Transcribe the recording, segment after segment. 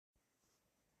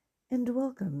and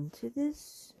welcome to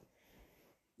this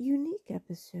unique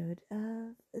episode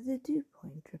of the Dew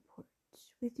Point Report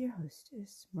with your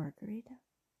hostess, Margarita.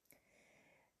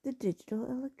 The Digital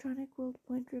Electronic World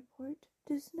Point Report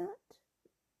does not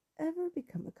ever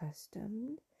become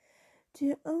accustomed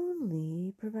to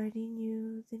only providing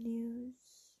you the news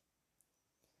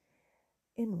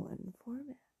in one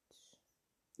format.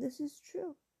 This is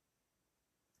true.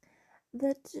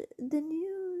 That the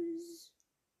news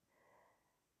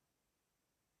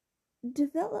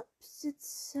develops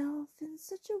itself in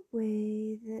such a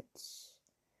way that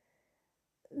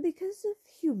because of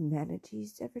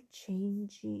humanity's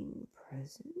ever-changing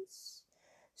presence,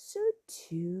 so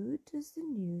too does the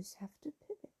news have to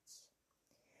pivot.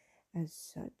 As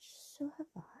such, so have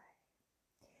I,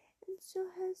 and so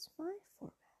has my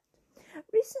format.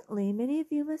 Recently, many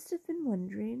of you must have been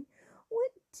wondering,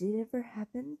 what did ever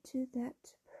happen to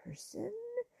that person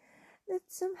that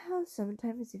somehow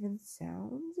sometimes even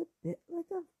sounds a bit like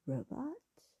a robot,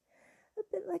 a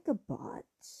bit like a bot?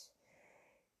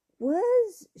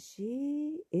 Was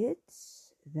she, it,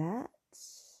 that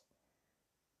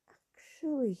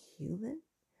actually human?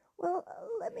 Well,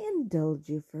 let me indulge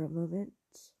you for a moment.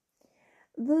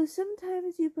 Though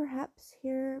sometimes you perhaps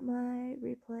hear my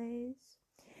replays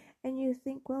and you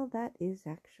think, well, that is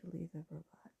actually the robot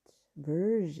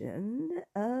version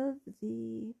of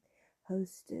the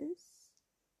hostess.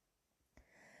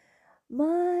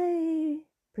 My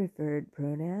preferred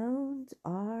pronouns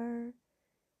are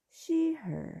she,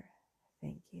 her.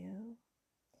 Thank you.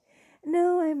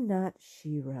 No, I'm not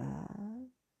She-Ra,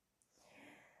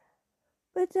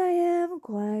 but I am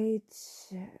quite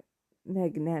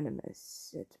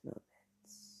magnanimous at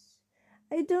moments.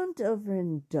 I don't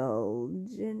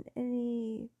overindulge in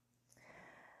any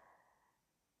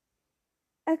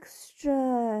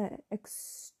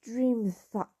extreme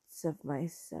thoughts of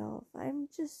myself. I'm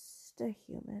just a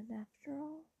human after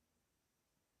all.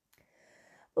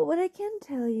 But what I can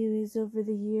tell you is over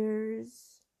the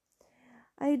years,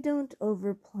 I don't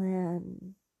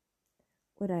overplan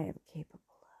what I am capable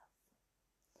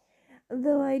of.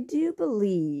 Though I do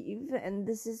believe, and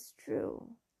this is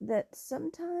true, that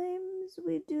sometimes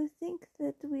we do think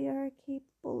that we are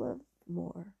capable of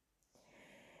more.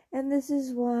 And this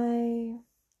is why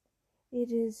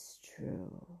it is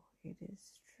true. It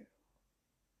is true.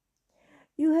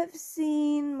 You have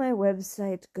seen my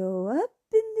website go up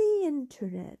in the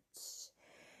internet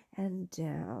and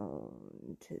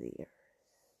down to the earth.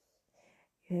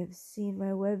 You have seen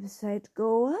my website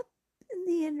go up in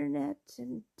the internet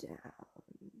and down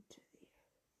to the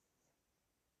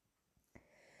earth.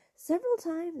 Several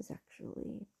times,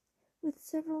 actually, with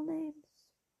several names.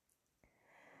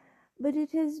 But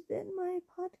it has been my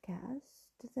podcast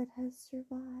that has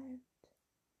survived.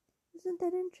 Isn't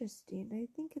that interesting? I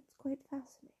think it's quite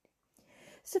fascinating.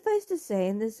 Suffice to say,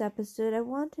 in this episode, I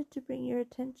wanted to bring your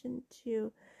attention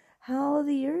to how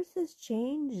the earth has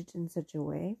changed in such a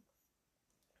way.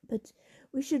 But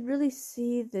we should really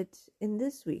see that in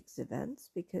this week's events,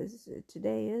 because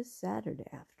today is Saturday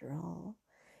after all,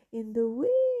 in the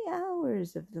wee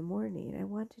hours of the morning, I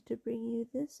wanted to bring you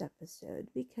this episode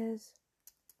because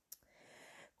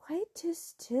quite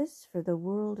tis for the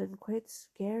world and quite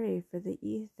scary for the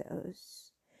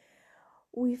ethos.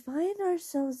 We find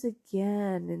ourselves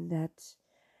again in that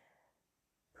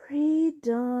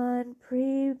pre-dawn,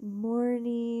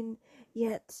 pre-morning,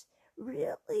 yet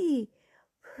really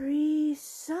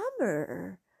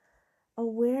pre-summer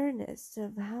awareness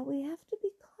of how we have to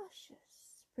be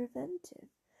cautious, preventive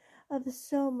of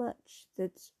so much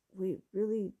that we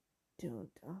really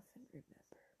don't often remember.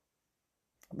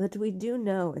 But we do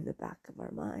know in the back of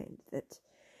our mind that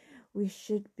we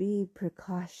should be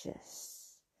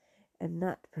precautious and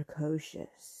not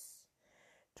precocious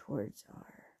towards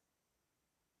our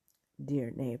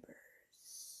dear neighbors.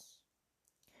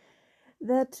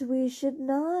 That we should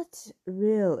not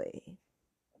really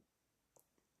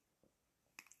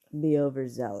be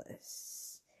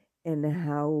overzealous in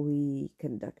how we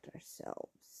conduct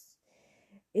ourselves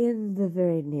in the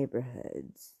very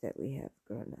neighborhoods that we have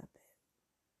grown up in.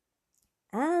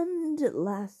 And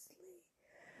lastly,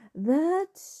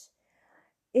 that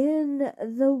in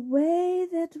the way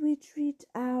that we treat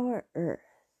our earth,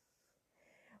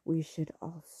 we should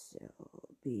also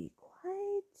be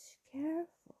quite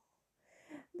careful.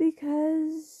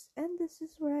 Because, and this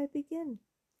is where I begin,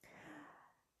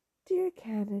 dear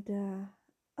Canada,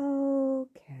 oh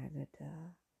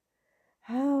Canada,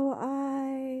 how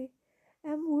I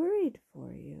am worried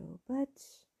for you, but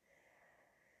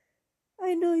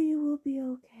I know you will be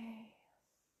okay.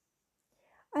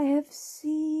 I have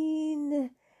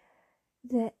seen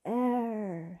the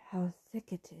air, how thick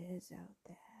thick it is out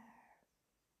there.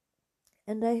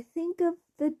 And I think of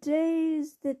the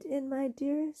days that in my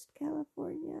dearest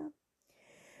California,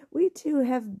 we too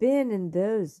have been in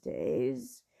those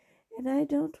days, and I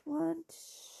don't want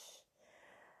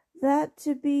that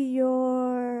to be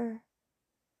your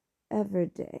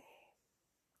everyday.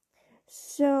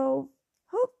 So,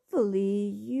 hopefully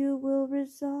you will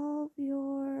resolve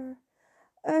your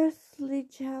earthly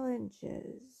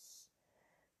challenges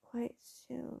quite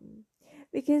soon.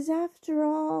 Because after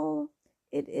all,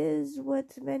 it is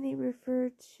what many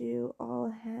refer to all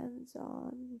hands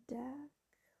on deck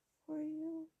for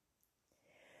you.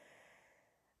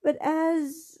 But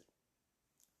as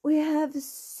we have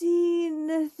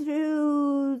seen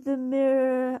through the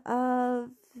mirror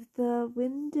of the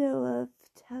window of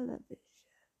television,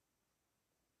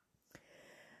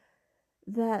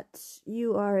 that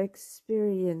you are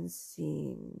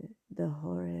experiencing the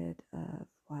horrid of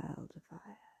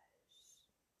wildfires.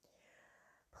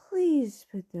 Please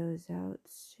put those out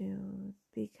soon,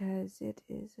 because it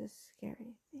is a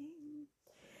scary thing.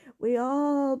 We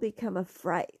all become a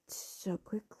fright so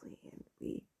quickly, and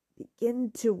we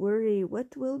begin to worry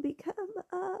what will become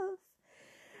of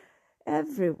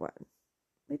everyone.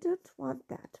 We don't want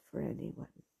that for anyone.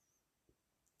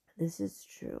 This is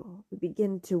true. We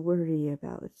begin to worry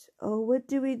about, what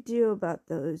do we do about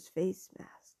those face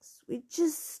masks? We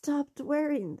just stopped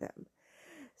wearing them.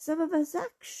 Some of us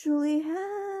actually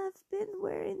have been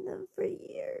wearing them for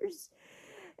years.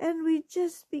 And we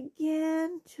just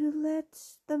began to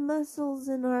let the muscles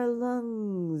in our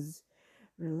lungs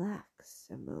relax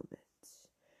a moment.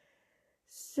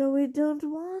 So we don't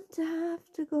want to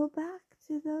have to go back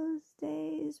to those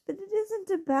days. But it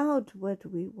isn't about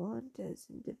what we want as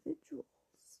individuals.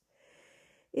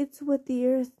 It's what the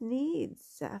earth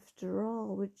needs, after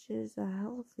all, which is a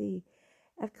healthy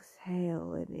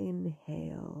exhale and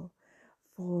inhale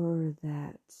for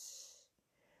that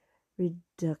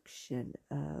reduction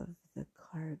of the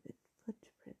carbon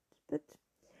footprint. But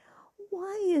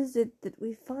why is it that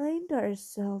we find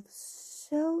ourselves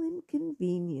so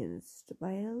inconvenienced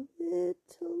by a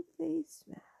little face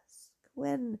mask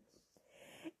when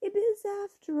it is,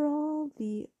 after all,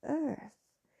 the earth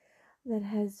that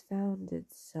has found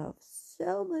itself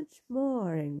so much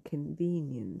more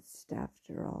inconvenienced,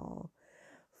 after all,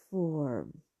 for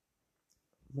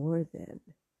more than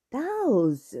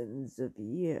thousands of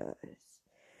years?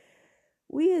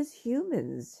 We as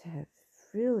humans have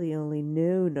really only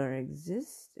known our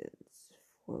existence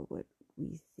for what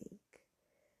we think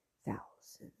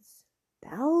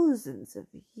thousands of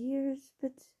years,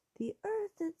 but the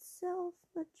earth itself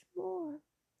much more.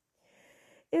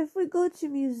 If we go to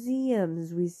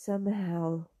museums, we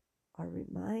somehow are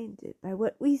reminded by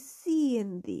what we see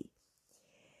in the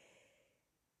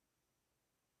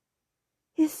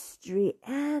history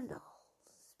annals,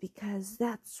 because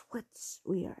that's what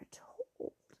we are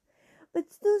told. But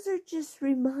those are just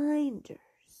reminders.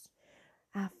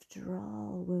 After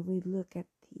all, when we look at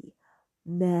the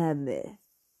mammoth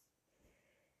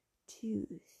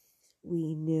tooth,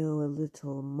 we know a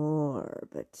little more,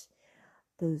 but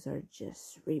those are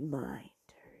just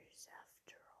reminders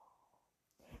after all.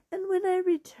 And when I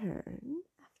return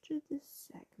after this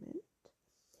segment,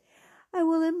 I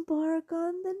will embark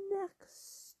on the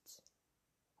next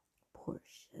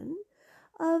portion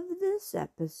of this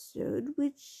episode,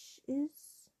 which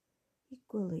is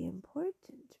equally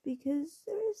important, because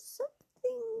there is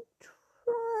something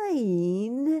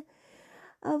trying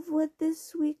of what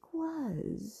this week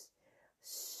was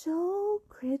so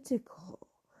critical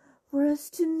for us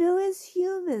to know as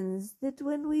humans, that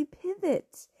when we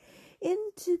pivot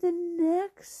into the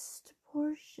next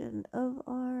portion of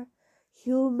our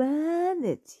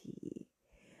humanity,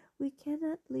 we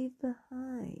cannot leave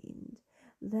behind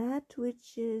that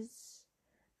which is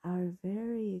our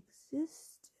very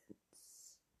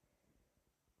existence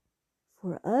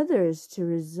for others to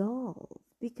resolve,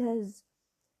 because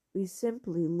we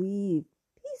simply leave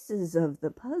pieces of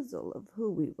the puzzle of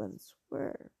who we once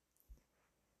were.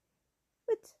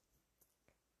 But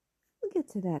we'll get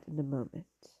to that in a moment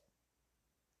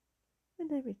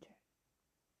when I return.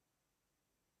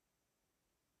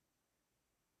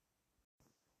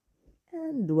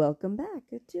 And welcome back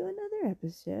to another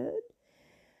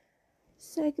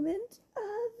segment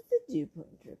of the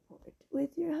DuPont Report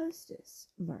with your hostess,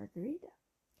 Margarita.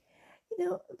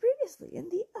 Previously in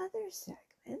the other segment,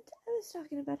 I was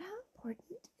talking about how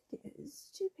important it is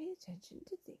to pay attention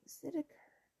to things that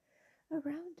occur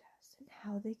around us and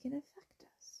how they can affect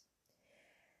us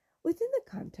within the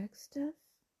context of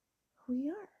who we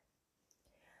are.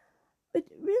 But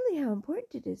really how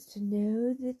important it is to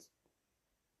know that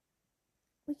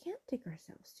we can't take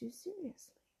ourselves too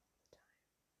seriously all the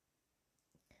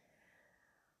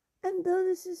time. And though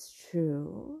this is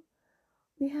true,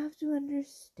 we have to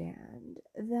understand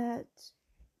that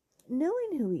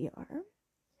knowing who we are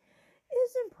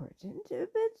is important,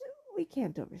 but we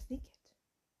can't overthink it.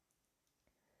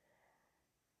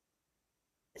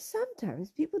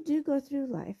 Sometimes people do go through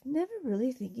life never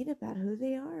really thinking about who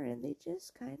they are, and they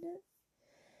just kind of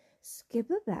skip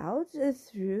about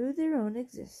through their own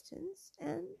existence,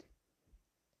 and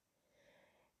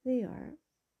they are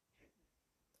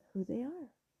who they are.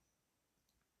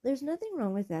 There's nothing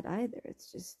wrong with that either.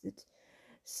 It's just that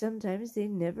sometimes they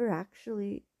never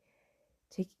actually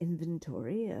take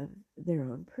inventory of their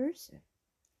own person,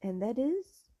 and that is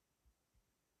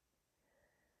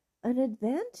an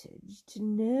advantage to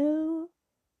know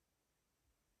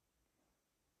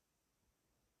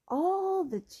all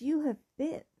that you have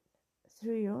been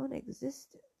through your own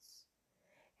existence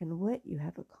and what you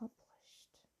have accomplished,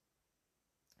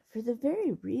 for the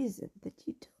very reason that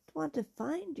you don't want to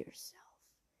find yourself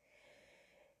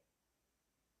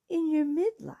in your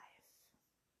midlife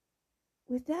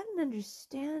without an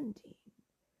understanding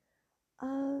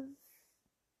of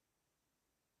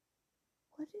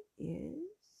what it is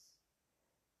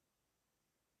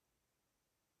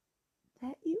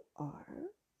that you are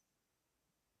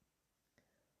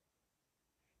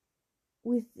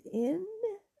within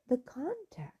the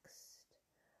context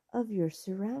of your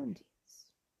surroundings.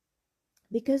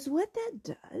 Because what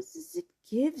that does is it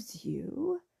gives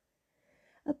you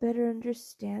a better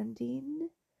understanding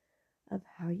of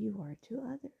how you are to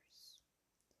others,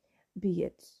 be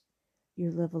it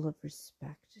your level of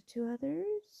respect to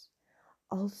others,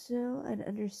 also an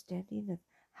understanding of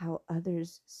how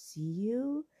others see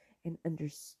you and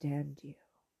understand you.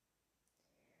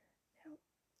 Now,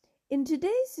 in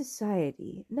today's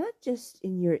society, not just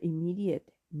in your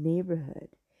immediate neighborhood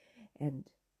and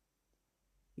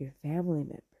your family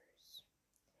members,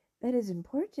 that is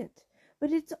important,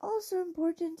 but it's also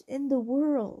important in the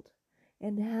world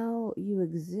and how you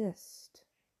exist.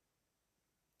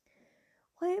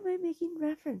 Why am I making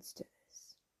reference to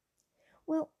this?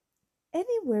 Well,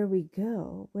 anywhere we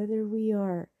go, whether we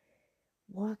are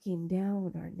walking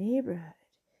down our neighborhood,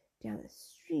 down the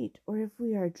street, or if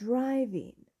we are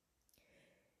driving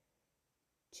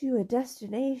to a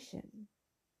destination,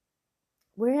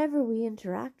 wherever we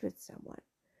interact with someone,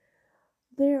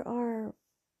 there are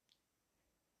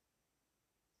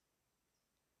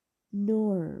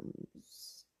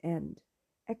norms and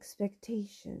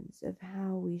expectations of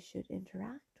how we should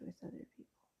interact with other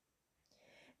people.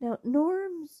 Now,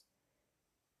 norms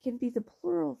can be the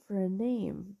plural for a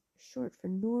name, short for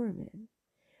Norman,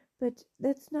 but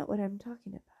that's not what I'm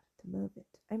talking about at the moment.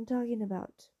 I'm talking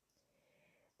about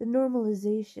the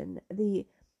normalization, the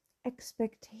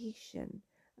expectation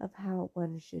of how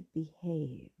one should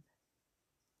behave.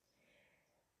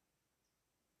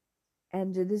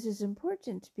 And this is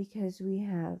important because we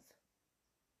have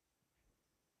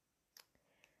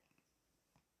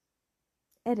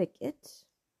etiquette,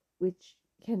 which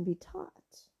can be taught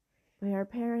by our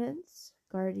parents,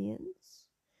 guardians,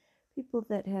 people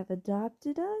that have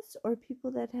adopted us, or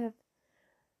people that have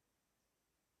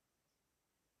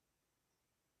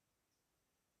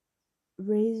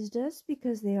raised us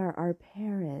because they are our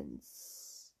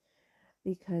parents,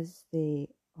 because they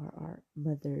are our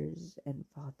mothers and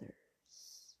fathers,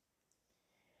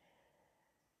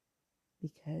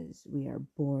 because we are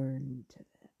born to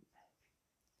them.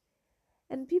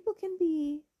 And people can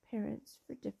be parents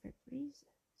for different reasons.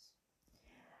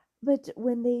 But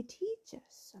when they teach us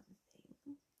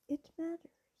something, it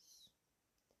matters.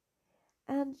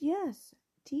 And yes,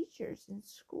 teachers in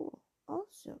school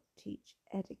also teach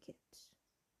etiquette.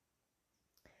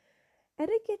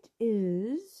 Etiquette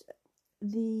is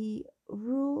the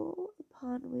rule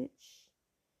upon which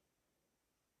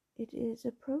it is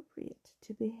appropriate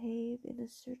to behave in a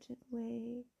certain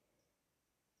way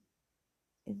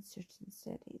in certain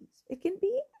settings. It can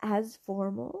be as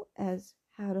formal as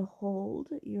how to hold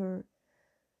your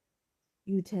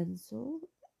utensil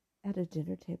at a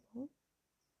dinner table,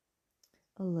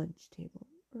 a lunch table,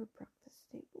 or a breakfast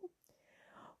table.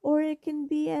 Or it can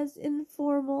be as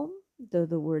informal, though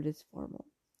the word is formal,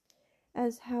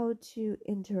 as how to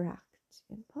interact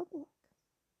in public.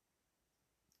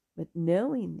 But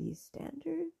knowing these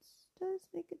standards does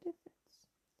make a difference.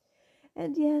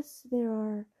 And yes, there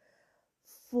are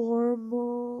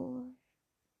formal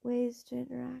ways to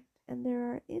interact, and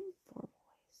there are informal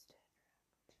ways to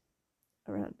interact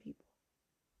around people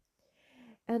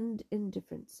and in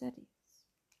different settings.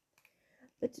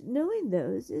 But knowing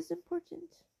those is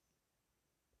important.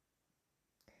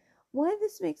 Why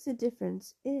this makes a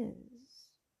difference is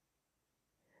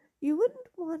you wouldn't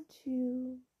want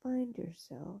to find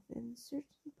yourself in certain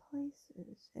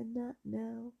places and not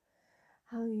know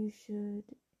how you should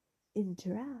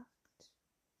interact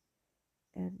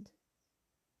and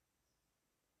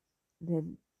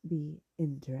then be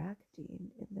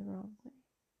interacting in the wrong way.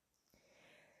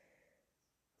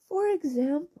 For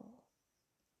example,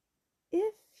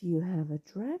 if you have a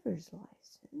driver's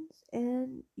license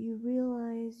and you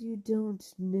realize you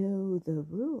don't know the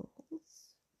rules,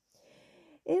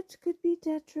 it could be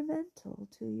detrimental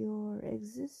to your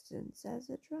existence as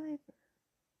a driver.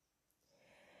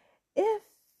 If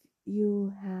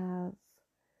you have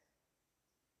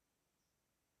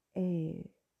a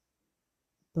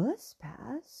bus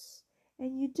pass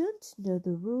and you don't know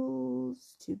the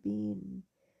rules to being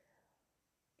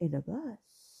in a bus,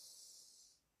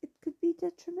 it could be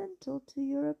detrimental to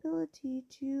your ability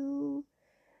to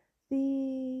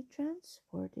be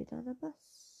transported on a bus,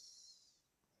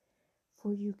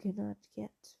 for you cannot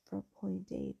get from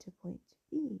point A to point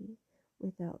B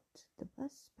without the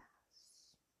bus pass.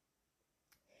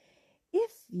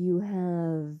 If you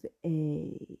have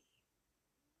a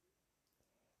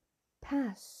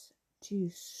pass to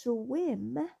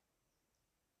swim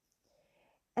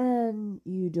and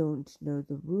you don't know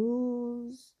the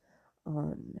rules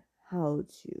on how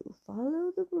to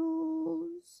follow the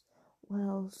rules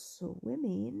while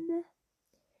swimming,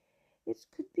 it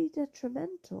could be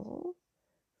detrimental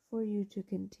for you to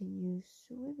continue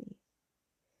swimming,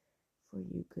 for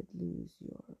you could lose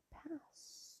your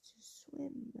pass to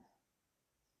swim,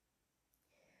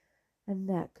 and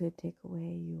that could take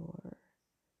away your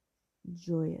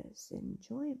joyous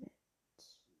enjoyment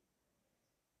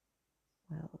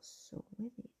while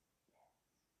swimming.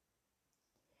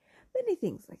 Many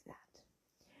things like that.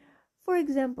 For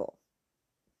example,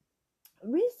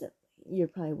 recently, you're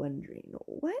probably wondering,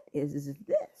 what is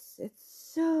this?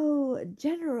 It's so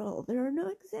general. There are no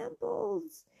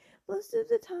examples. Most of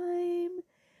the time,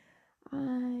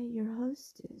 your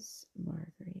hostess,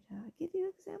 Margarita, give you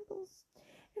examples.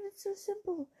 And it's so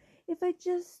simple. If I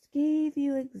just gave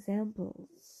you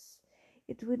examples,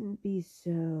 it wouldn't be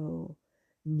so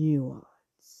nuanced.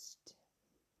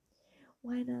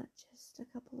 Why not just a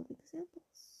couple of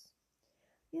examples?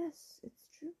 Yes, it's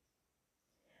true.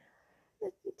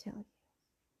 Let me tell you.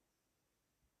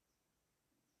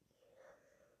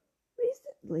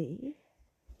 Recently,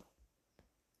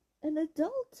 an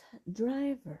adult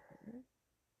driver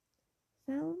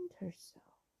found herself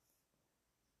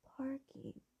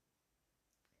parking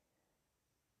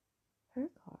her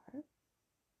car.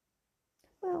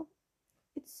 Well,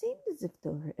 it seemed as if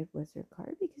though it was her car,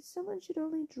 because someone should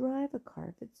only drive a car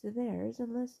if it's theirs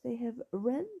unless they have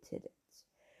rented it.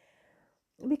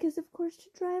 Because, of course, to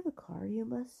drive a car, you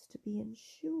must be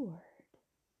insured.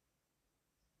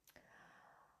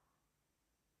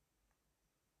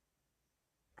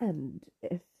 And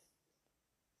if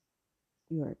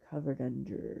you are covered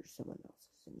under someone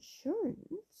else's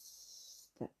insurance,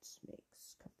 that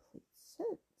makes complete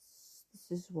sense.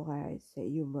 This is why I say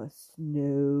you must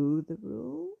know the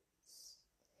rules.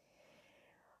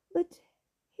 But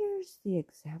here's the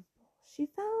example. She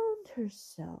found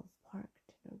herself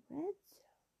parked in a red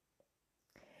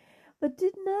zone, but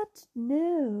did not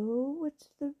know what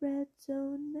the red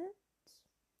zone meant.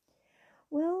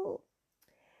 Well,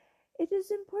 it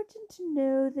is important to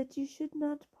know that you should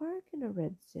not park in a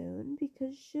red zone,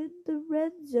 because should the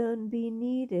red zone be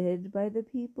needed by the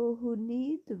people who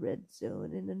need the red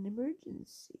zone in an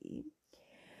emergency,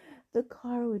 the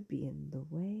car would be in the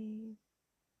way.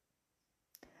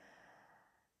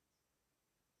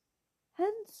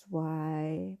 Hence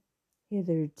why,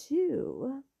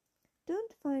 hitherto,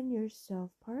 don't find yourself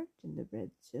parked in the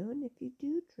red zone if you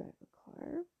do drive a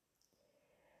car.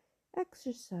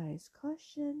 Exercise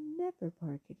caution, never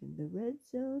park it in the red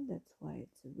zone. That's why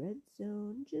it's a red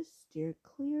zone. Just steer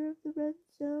clear of the red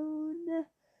zone.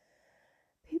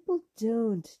 People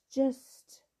don't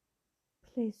just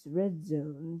place red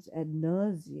zones ad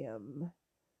nauseum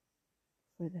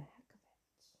for the heck of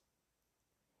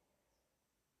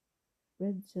it.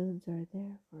 Red zones are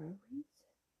there for a reason.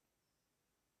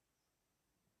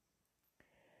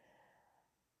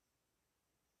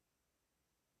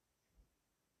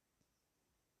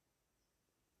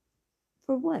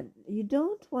 For one, you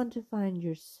don't want to find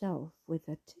yourself with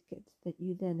a ticket that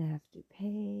you then have to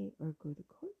pay or go to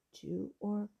court to,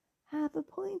 or have a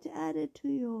point added to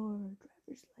your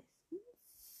driver's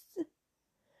license.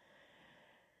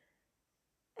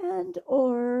 And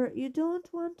or you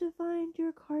don't want to find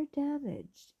your car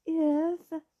damaged if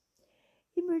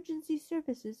emergency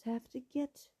services have to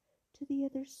get to the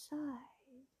other side.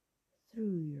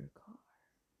 through your car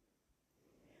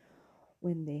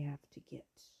when they have to get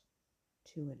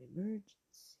to an emergency.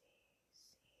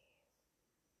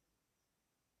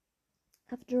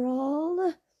 After all,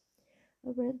 a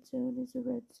red zone is a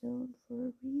red zone for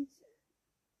a reason.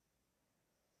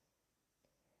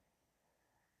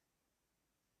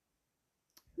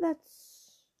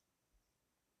 That's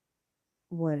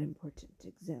one important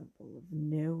example of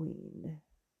knowing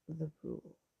the rules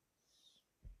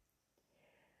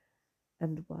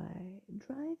and why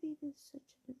driving is such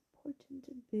an important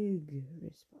and big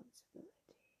responsibility.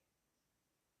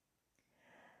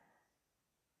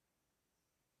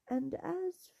 And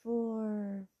as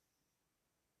for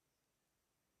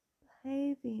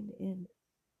behaving in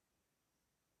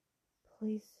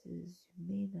places you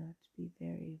may not be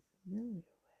very familiar with,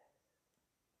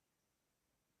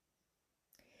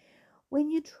 when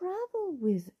you travel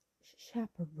with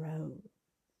chaperones,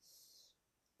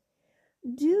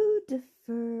 do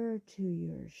defer to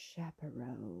your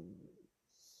chaperones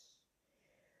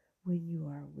when you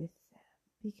are with them,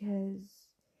 because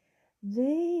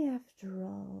they, after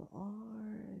all,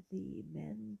 are the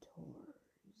mentors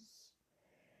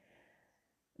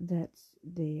that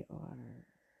they are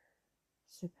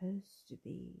supposed to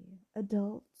be.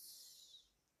 Adults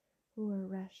who are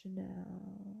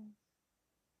rational,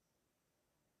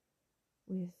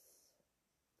 with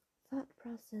thought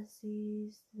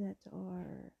processes that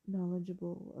are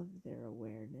knowledgeable of their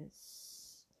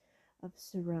awareness of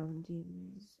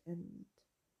surroundings and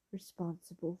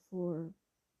responsible for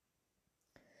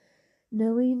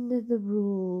knowing the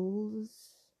rules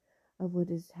of what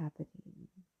is happening.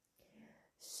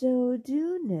 So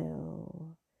do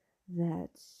know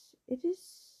that it is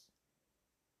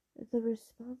the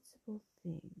responsible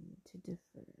thing to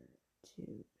defer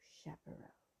to chaperones.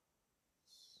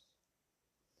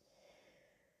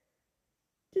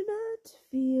 Do not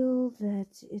feel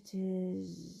that it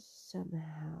is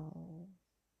somehow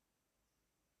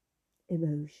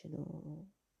emotional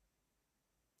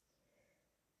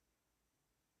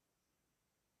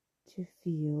to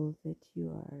feel that you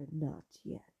are not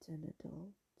yet an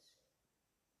adult.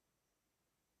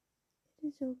 It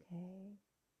is okay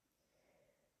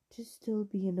to still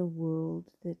be in a world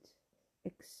that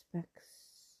expects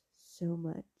so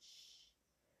much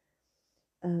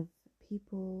of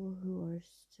people who are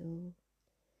still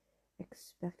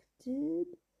expected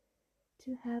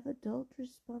to have adult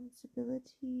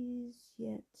responsibilities,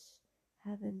 yet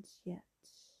haven't yet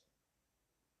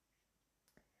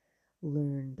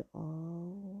learned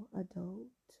all adult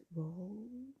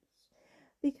roles.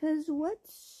 Because what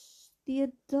the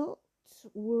adult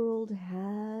world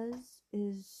has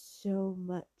is so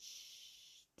much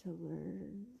to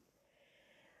learn.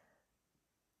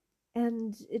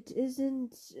 And it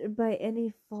isn't by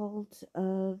any fault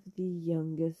of the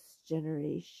youngest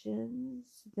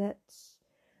generations that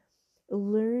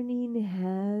learning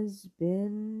has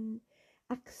been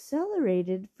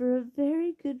accelerated for a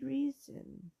very good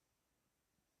reason.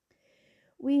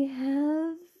 We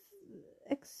have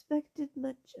expected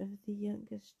much of the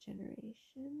youngest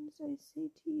generations. I say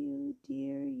to you,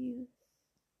 dear youth,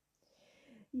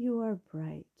 you are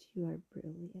bright, you are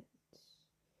brilliant.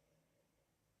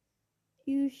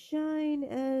 You shine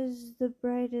as the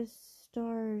brightest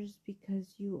stars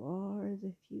because you are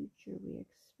the future we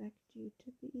expect you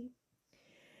to be.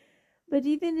 But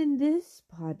even in this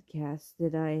podcast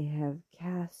that I have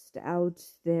cast out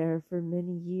there for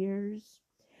many years,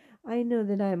 I know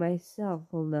that I myself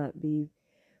will not be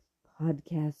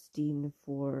podcasting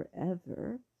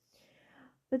forever.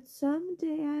 But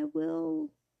someday I will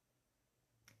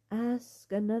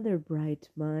ask another bright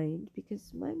mind,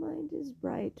 because my mind is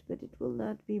bright, but it will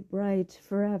not be bright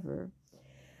forever.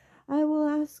 I will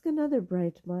ask another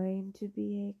bright mind to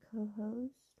be a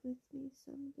co-host with me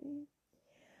someday.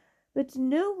 But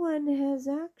no one has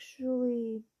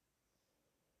actually...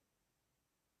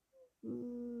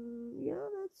 yeah,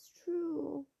 that's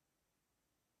true.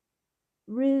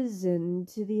 Risen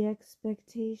to the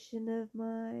expectation of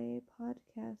my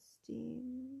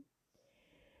podcasting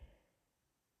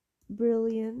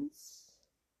brilliance.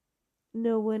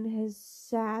 No one has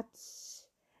sat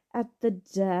at the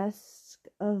desk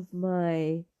of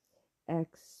my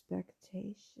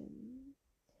expectation.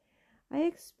 I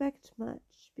expect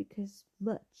much because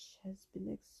much has been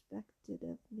expected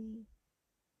of me.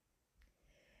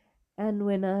 And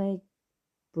when I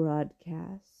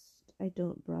broadcast, I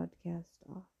don't broadcast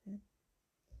often.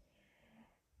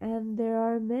 And there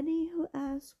are many who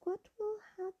ask, what will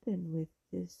happen with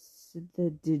this,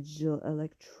 the digital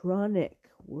electronic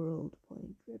World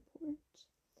Point Report?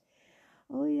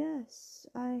 Oh yes,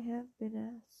 I have been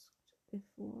asked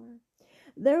before.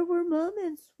 There were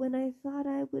moments when I thought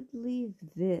I would leave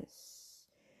this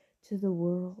to the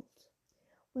world.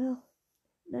 Well,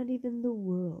 not even the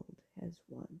world has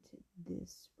wanted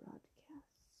this broadcast.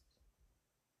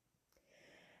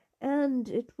 And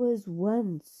it was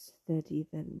once that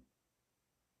even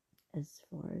as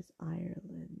far as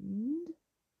Ireland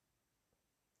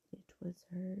it was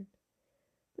heard,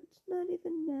 but not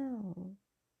even now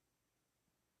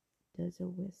does a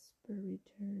whisper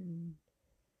return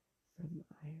from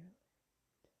Ireland.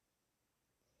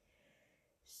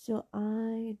 So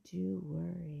I do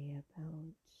worry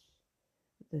about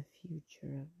the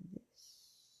future of this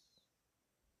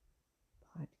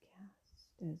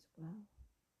podcast as well.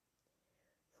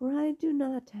 For I do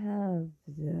not have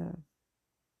the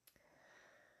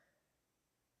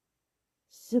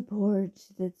support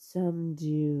that some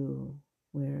do,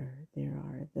 where there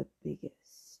are the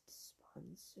biggest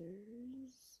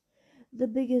sponsors, the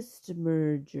biggest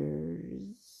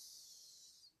mergers,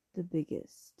 the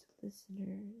biggest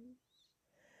listeners.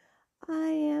 I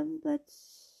am but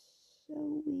a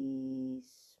wee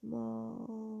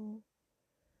small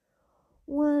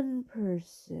one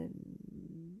person.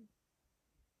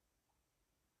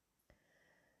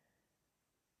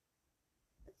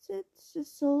 It's a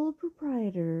sole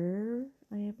proprietor,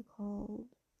 I am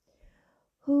called,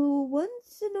 who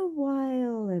once in a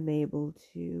while am able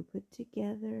to put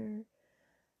together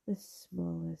the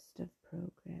smallest of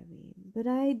programming. But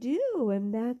I do,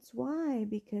 and that's why,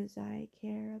 because I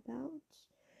care about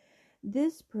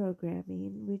this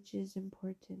programming, which is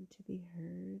important to be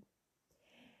heard.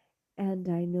 And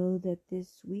I know that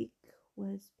this week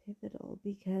was pivotal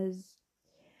because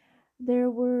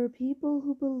there were people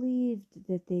who believed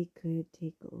that they could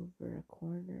take over a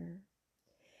corner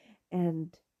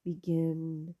and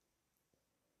begin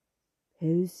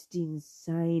posting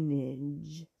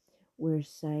signage where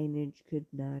signage could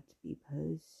not be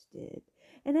posted.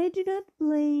 And I do not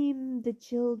blame the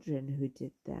children who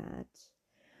did that.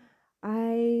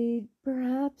 I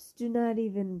perhaps do not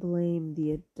even blame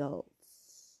the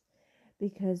adults,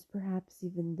 because perhaps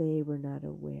even they were not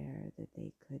aware that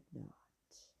they could not.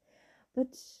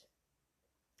 But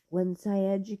once I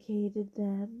educated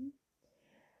them,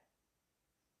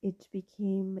 it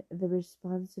became the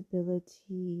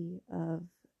responsibility of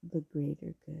the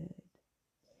greater good,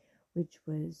 which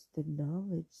was the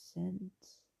knowledge sent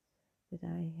that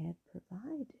I had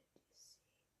provided, you see.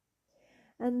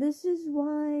 And this is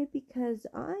why, because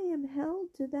I am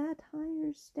held to that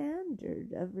higher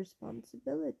standard of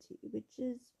responsibility, which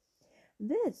is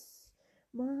this,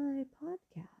 my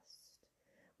podcast,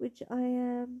 which I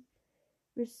am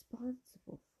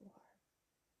responsible for.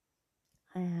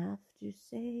 I have to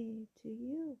say to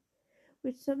you,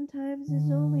 which sometimes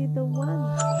is only the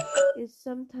one, is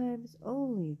sometimes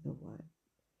only the one,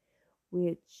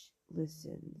 which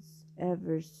listens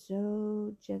ever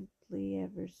so gently,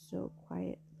 ever so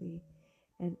quietly,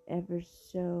 and ever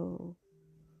so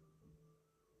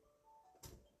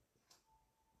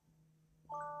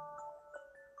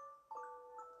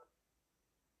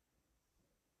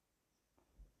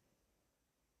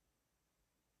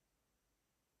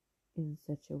in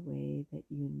such a way that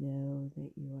you know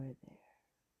that you are there.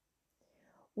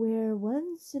 Where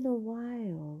once in a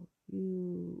while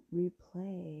you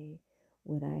replay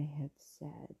what I have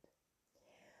said,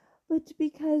 but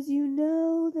because you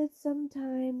know that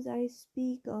sometimes I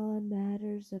speak on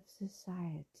matters of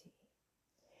society.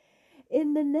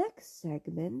 In the next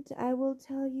segment, I will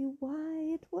tell you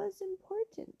why it was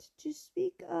important to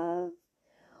speak of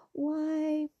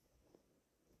why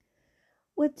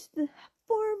what the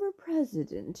former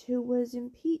president who was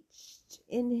impeached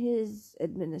in his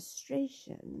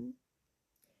administration,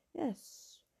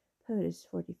 yes, POTUS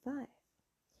 45,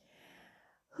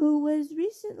 who was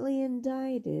recently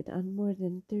indicted on more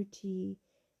than 30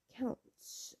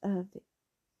 counts of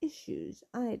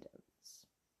items,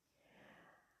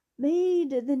 made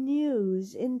the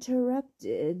news,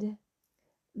 interrupted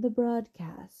the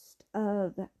broadcast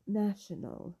of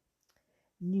national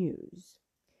news.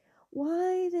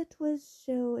 Why that was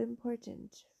so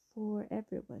important for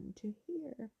everyone to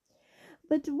hear.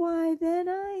 But why then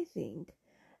I think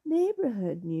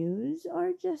neighborhood news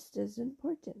are just as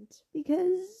important,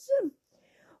 because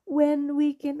when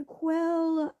we can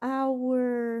quell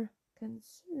our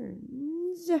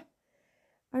concerns,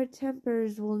 our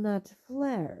tempers will not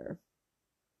flare,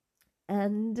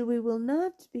 and we will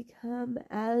not become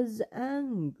as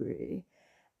angry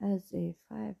as a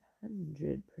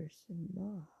 500-person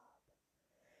mob.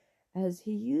 As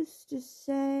he used to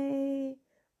say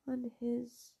on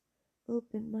his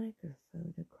open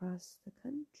microphone across the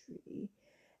country,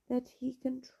 that he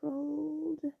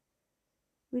controlled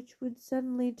which would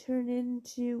suddenly turn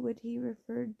into what he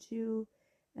referred to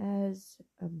as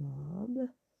a mob.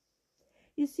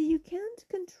 You see, you can't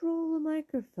control a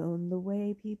microphone the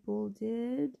way people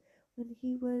did when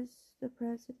he was the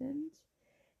president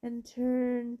and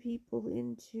turn people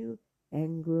into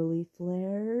angrily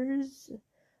flares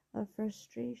of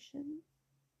frustration.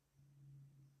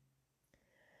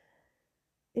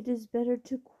 It is better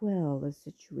to quell a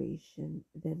situation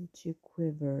than to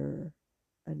quiver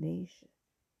a nation.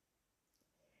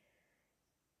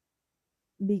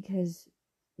 Because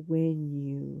when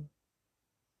you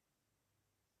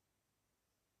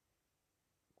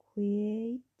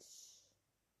create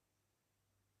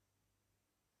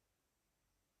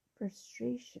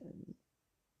frustration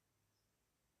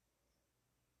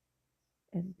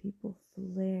and people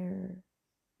flare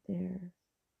their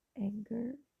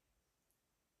anger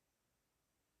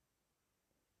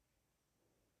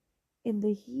in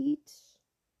the heat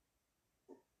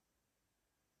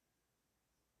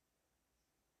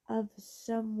of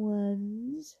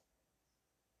someone's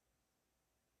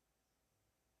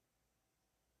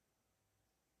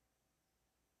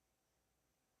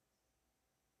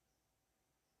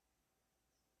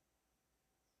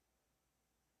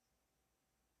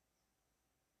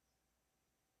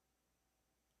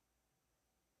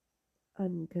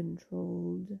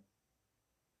uncontrolled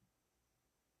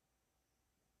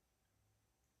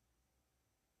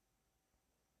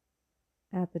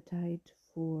appetite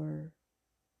for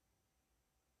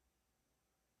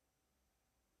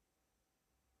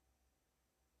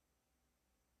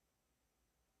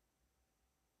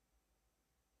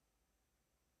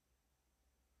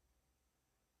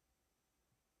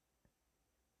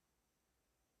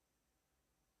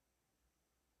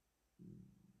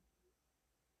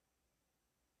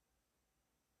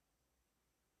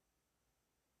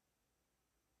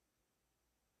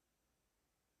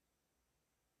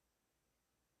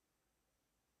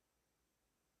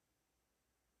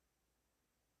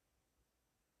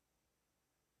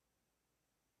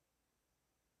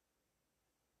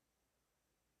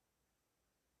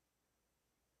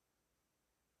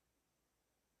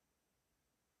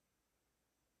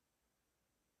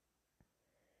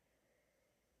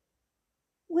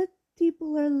what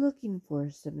people are looking for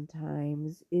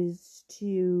sometimes is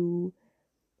to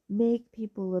make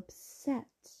people upset.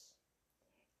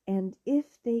 And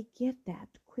if they get that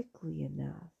quickly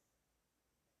enough,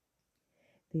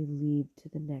 they leave to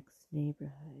the next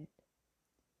neighborhood.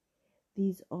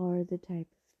 These are the type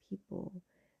of people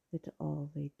that all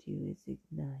they do is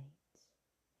ignite.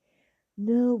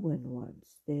 No one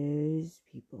wants those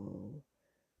people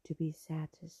to be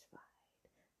satisfied.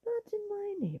 Not in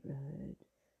my neighborhood.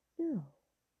 No.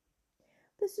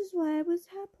 This is why I was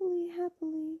happily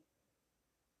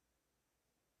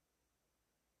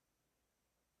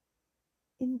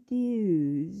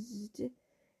enthused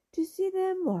to see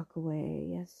them walk away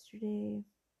yesterday.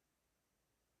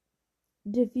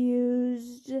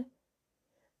 Diffused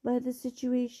by the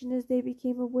situation as they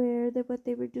became aware that what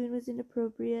they were doing was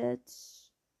inappropriate.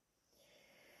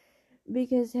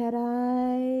 Because had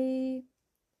I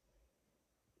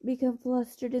become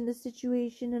flustered in the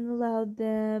situation and allowed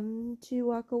them to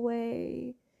walk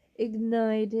away,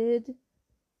 ignited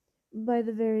by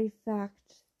the very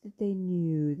fact that they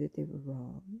knew that they were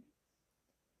wrong,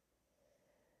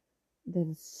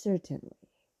 then certainly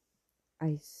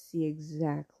I see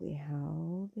exactly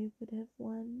how they would have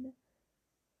won.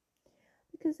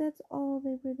 Because that's all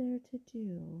they were there to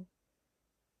do,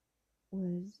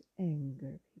 was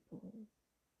anger people.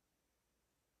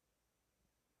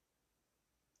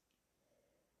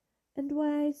 And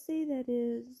why I say that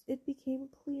is, it became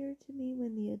clear to me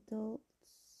when the adults,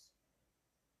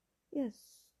 yes,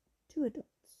 2 adults,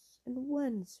 and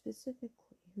one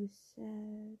specifically, who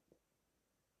said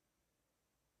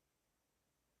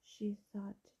she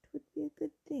thought it would be a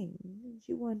good thing, and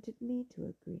she wanted me to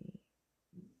agree,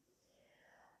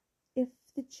 if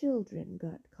the children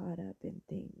got caught up in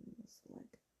things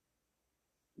like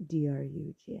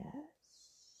DRUGS.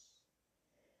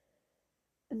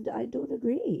 And I don't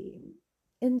agree.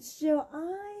 And so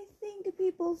I think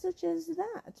people such as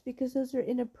that, because those are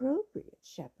inappropriate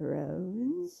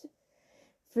chaperones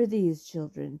for these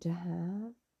children to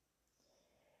have.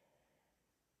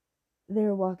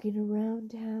 They're walking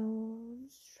around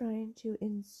towns trying to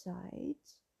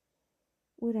incite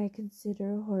what I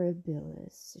consider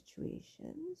horribilis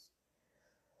situations.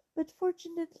 But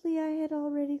fortunately, I had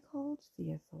already called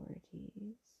the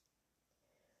authorities.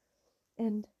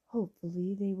 And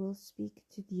hopefully they will speak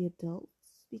to the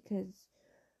adults, because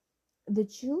the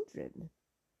children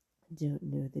don't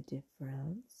know the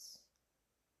difference,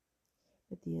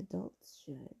 but the adults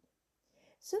should.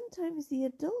 Sometimes the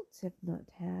adults have not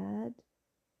had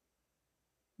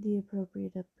the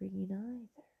appropriate upbringing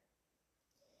either.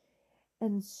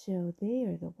 And so they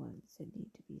are the ones that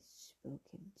need to be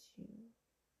spoken to.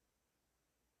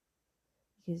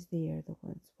 Because they are the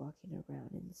ones walking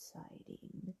around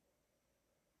inciting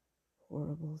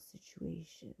horrible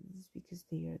situations. Because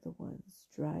they are the ones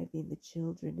driving the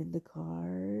children in the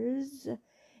cars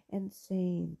and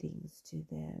saying things to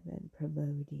them and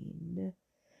promoting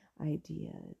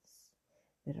ideas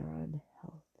that are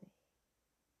unhealthy.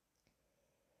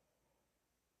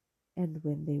 And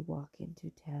when they walk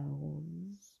into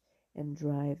towns and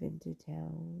drive into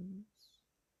towns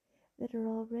that are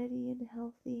already in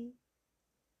healthy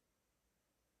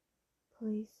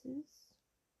places,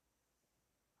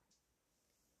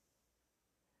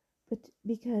 but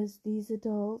because these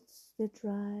adults that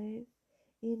drive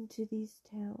into these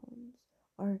towns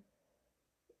are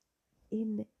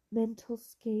in mental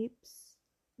scapes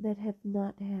that have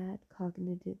not had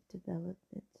cognitive development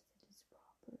that is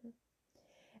proper,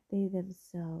 they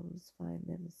themselves find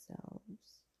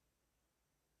themselves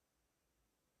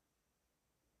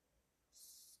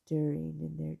stirring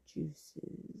in their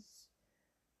juices,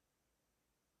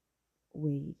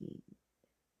 waiting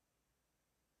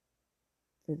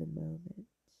for the moment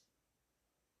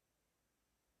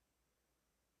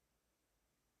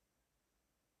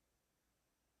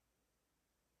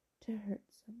to hurt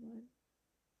someone.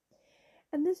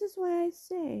 And this is why I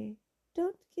say,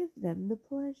 don't give them the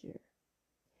pleasure.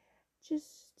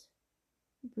 Just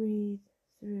breathe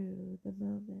through the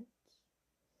moment.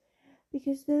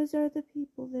 Because those are the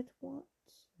people that want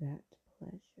that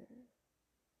pleasure.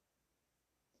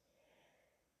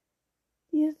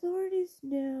 The authorities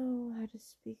know how to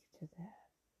speak to them.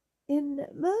 In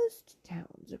most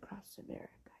towns across America,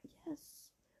 yes,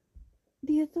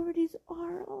 the authorities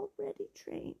are already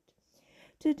trained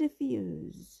to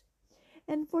diffuse.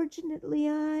 And fortunately,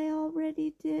 I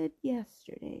already did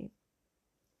yesterday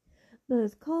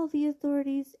both call the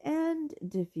authorities and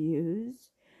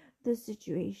diffuse the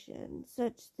situation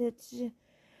such that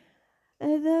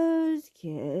those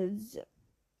kids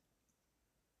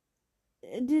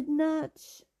did not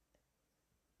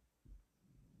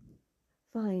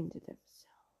find themselves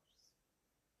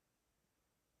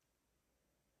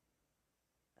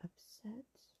upset,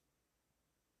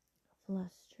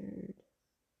 flustered,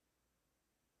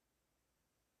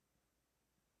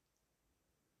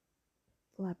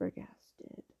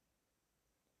 flabbergasted,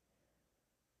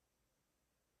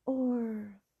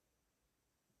 or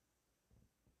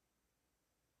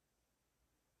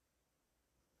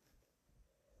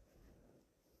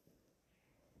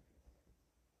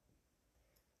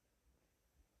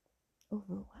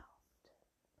overwhelmed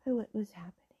by what was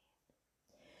happening.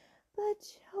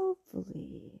 But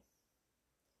hopefully,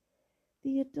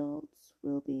 the adults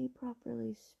will be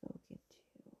properly spoken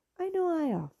to. I know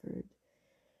I offered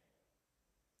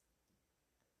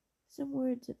some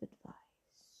words of advice,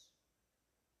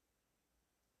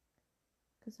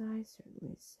 because I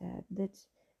certainly said that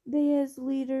they as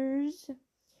leaders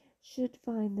should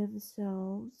find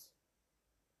themselves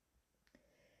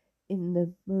in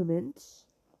the moment.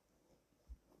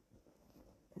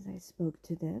 As I spoke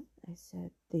to them, I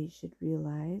said they should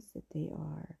realize that they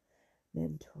are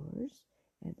mentors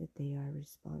and that they are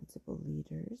responsible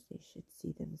leaders. They should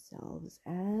see themselves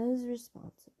as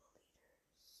responsible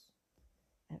leaders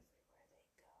everywhere they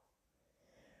go,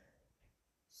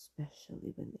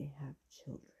 especially when they have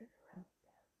children around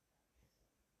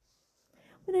them.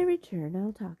 When I return,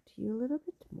 I'll talk to you a little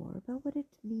bit more about what it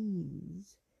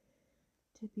means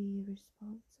to be a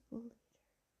responsible leader.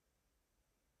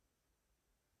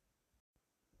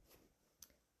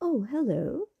 Oh,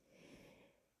 hello.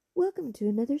 Welcome to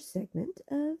another segment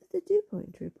of the Dew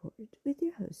Point Report with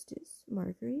your hostess,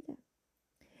 Margarita.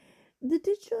 The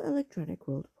Digital Electronic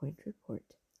World Point Report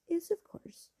is, of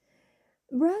course,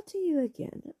 brought to you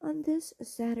again on this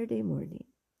Saturday morning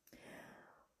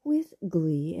with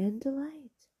glee and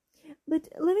delight. But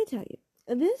let me tell you,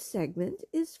 this segment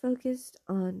is focused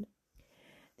on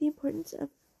the importance of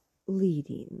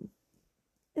leading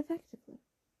effectively.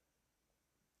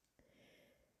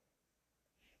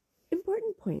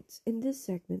 Important points in this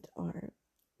segment are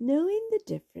knowing the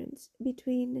difference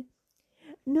between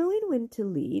knowing when to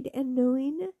lead and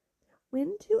knowing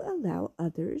when to allow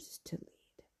others to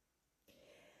lead.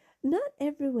 Not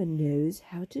everyone knows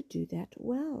how to do that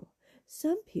well.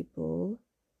 Some people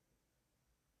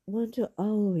want to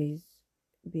always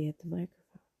be at the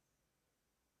microphone.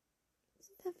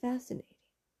 Isn't that fascinating?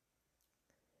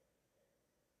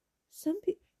 Some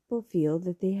people feel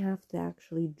that they have to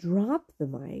actually drop the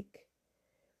mic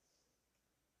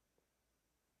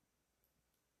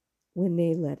when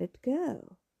they let it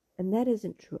go. And that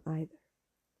isn't true either.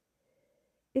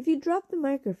 If you drop the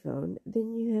microphone,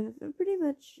 then you have pretty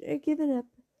much given up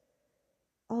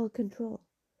all control.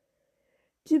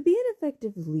 To be an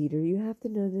effective leader, you have to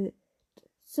know that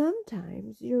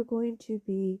sometimes you're going to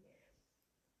be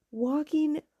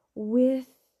walking with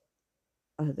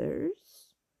others.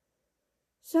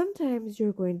 Sometimes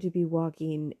you're going to be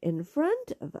walking in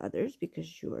front of others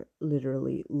because you're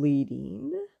literally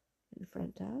leading in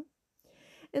front of.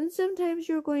 And sometimes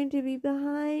you're going to be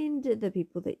behind the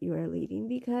people that you are leading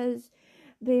because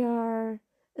they are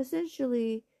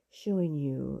essentially showing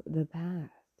you the path.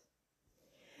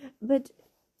 But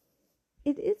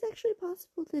it is actually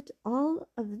possible that all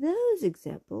of those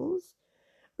examples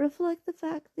reflect the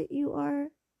fact that you are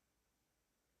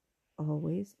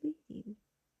always leading.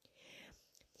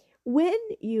 When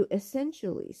you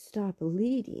essentially stop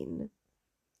leading,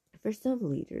 for some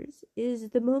leaders, is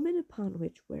the moment upon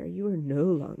which where you are no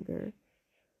longer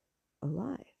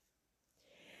alive.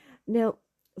 Now,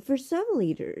 for some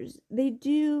leaders, they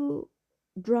do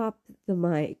drop the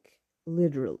mic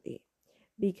literally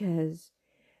because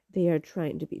they are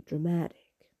trying to be dramatic.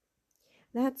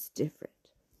 That's different.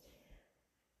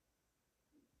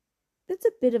 That's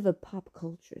a bit of a pop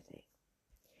culture thing.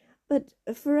 But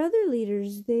for other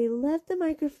leaders, they let the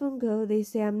microphone go. They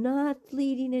say, I'm not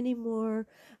leading anymore.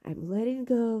 I'm letting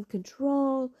go of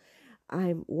control.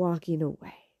 I'm walking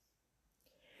away.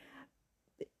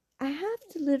 I have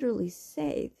to literally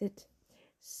say that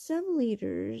some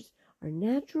leaders are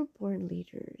natural-born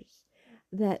leaders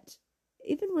that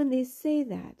even when they say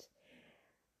that,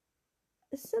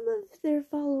 some of their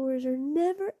followers are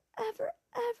never, ever,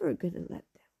 ever going to let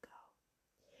them go.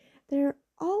 They're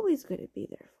always going to be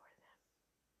there for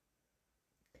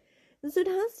them. And so it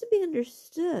has to be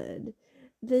understood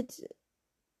that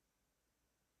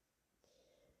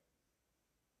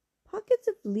pockets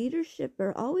of leadership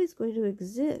are always going to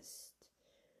exist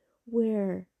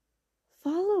where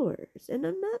followers, and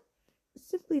I'm not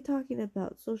simply talking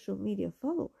about social media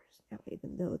followers now,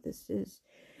 even though this is,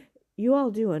 you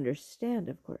all do understand,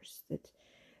 of course, that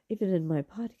even in my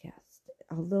podcast,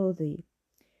 although the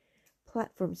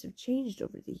platforms have changed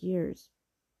over the years,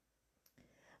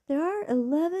 there are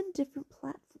 11 different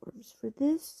platforms for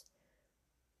this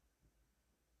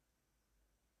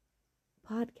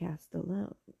podcast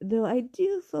alone. Though I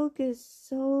do focus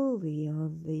solely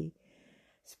on the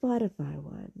Spotify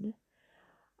one,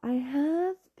 I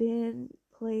have been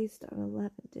placed on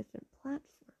 11 different platforms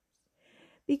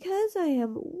because I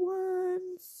am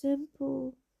one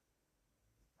simple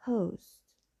host.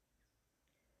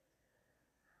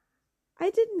 I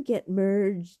didn't get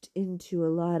merged into a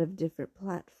lot of different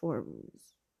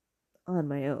platforms on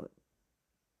my own.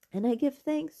 And I give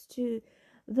thanks to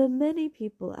the many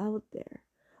people out there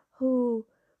who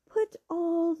put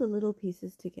all the little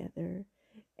pieces together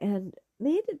and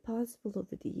made it possible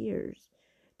over the years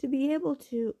to be able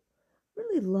to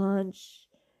really launch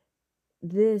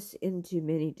this into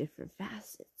many different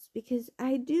facets. Because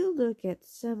I do look at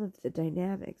some of the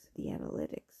dynamics of the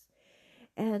analytics,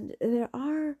 and there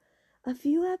are a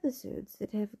few episodes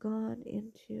that have gone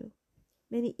into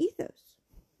many ethos.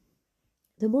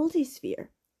 The multisphere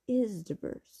is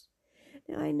diverse.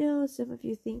 Now, I know some of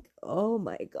you think, oh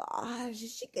my gosh,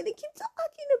 is she going to keep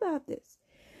talking about this?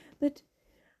 But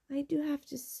I do have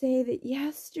to say that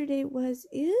yesterday was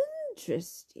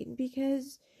interesting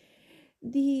because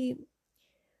it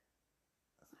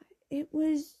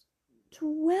was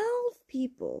 12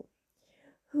 people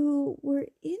who were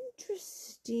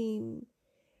interesting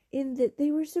in that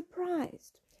they were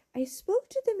surprised. I spoke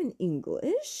to them in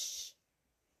English.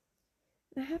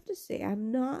 I have to say, I'm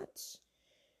not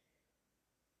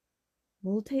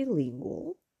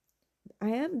multilingual. I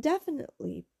am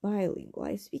definitely bilingual.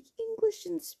 I speak English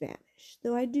and Spanish,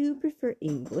 though I do prefer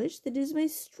English. That is my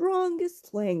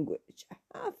strongest language, I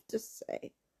have to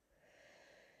say.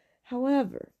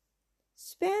 However,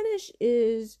 Spanish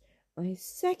is my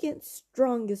second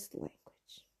strongest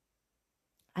language.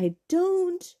 I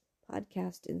don't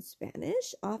podcast in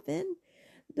Spanish often,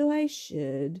 though I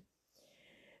should,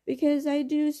 because I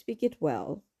do speak it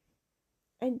well.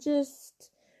 I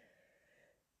just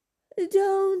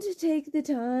don't take the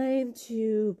time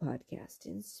to podcast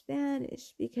in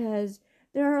Spanish because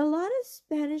there are a lot of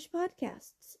Spanish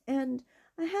podcasts, and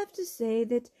I have to say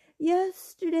that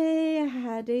yesterday I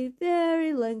had a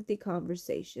very lengthy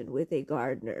conversation with a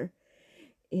gardener.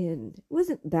 It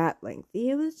wasn't that lengthy,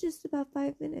 it was just about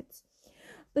 5 minutes.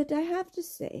 But I have to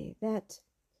say that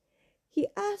he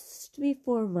asked me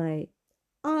for my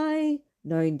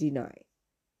I-99.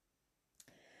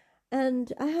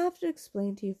 And I have to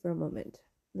explain to you for a moment.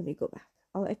 Let me go back.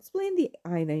 I'll explain the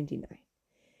I-99.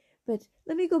 But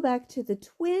let me go back to the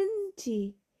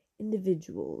 20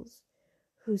 individuals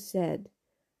who said,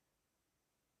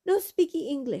 no speaking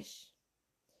English.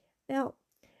 Now,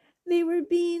 they were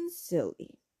being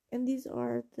silly. And these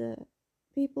are the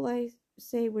people I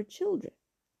say were children,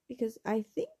 because I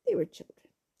think they were children.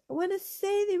 I want to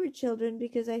say they were children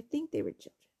because I think they were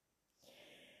children.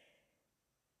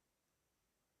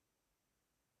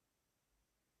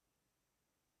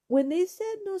 When they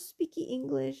said no speaking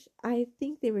English, I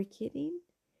think they were kidding.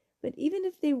 But even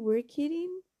if they were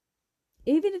kidding,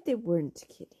 even if they weren't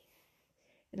kidding,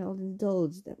 and I'll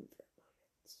indulge them for a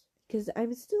moment, because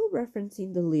I'm still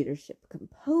referencing the leadership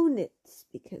components,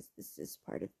 because this is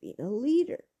part of being a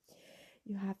leader.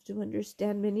 You have to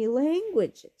understand many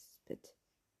languages, but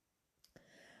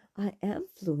I am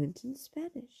fluent in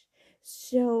Spanish.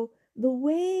 So the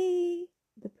way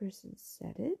the person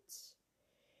said it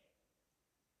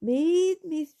made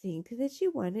me think that she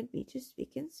wanted me to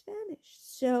speak in Spanish.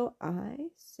 So I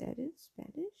said in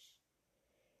Spanish,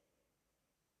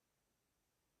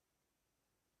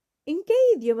 ¿en qué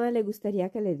idioma le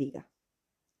gustaría que le diga?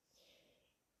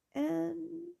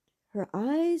 And her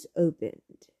eyes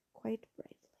opened quite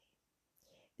brightly.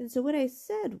 And so what I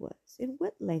said was, in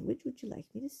what language would you like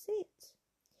me to say it?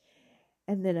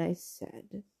 And then I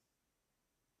said,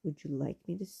 would you like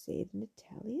me to say it in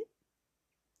Italian?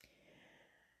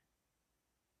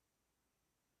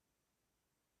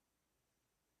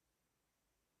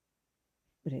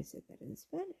 But I said that in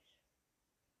Spanish.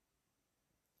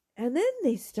 And then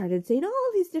they started saying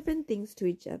all these different things to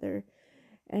each other.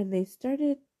 And they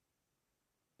started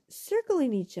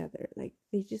circling each other. Like,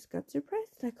 they just got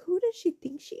surprised. Like, who does she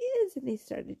think she is? And they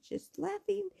started just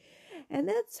laughing. And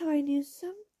that's how I knew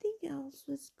something else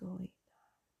was going on.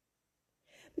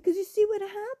 Because you see, what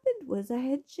happened was I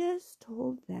had just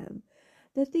told them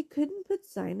that they couldn't put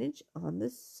signage on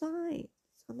the signs,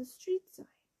 on the street signs.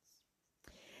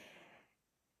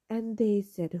 And they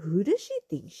said, who does she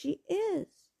think she is?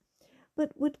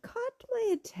 But what caught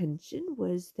my attention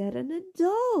was that an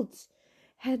adult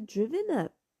had driven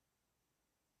up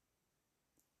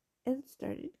and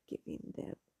started giving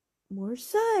them more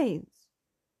signs.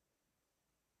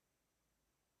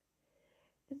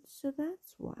 And so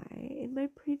that's why in my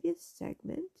previous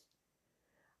segment,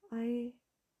 I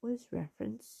was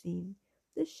referencing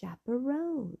the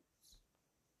chaperones.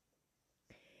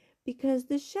 Because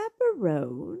the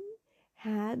chaperone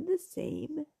had the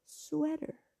same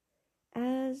sweater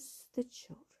as the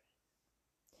children.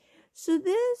 So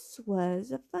this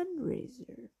was a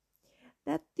fundraiser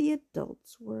that the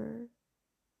adults were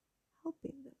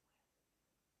helping them with.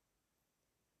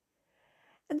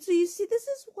 And so you see, this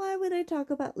is why when I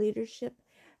talk about leadership,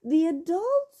 the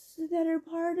adults that are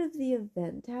part of the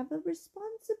event have a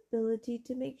responsibility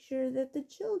to make sure that the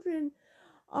children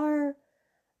are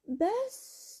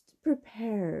best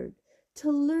prepared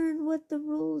to learn what the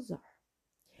rules are.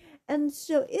 And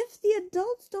so if the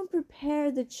adults don't prepare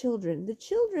the children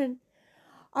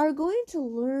are going to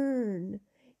learn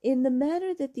in the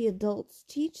manner that the adults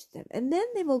teach them. And then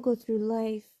they will go through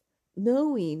life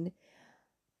knowing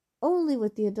only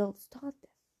what the adults taught them.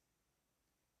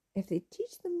 If they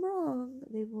teach them wrong,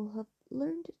 they will have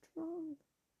learned it wrong.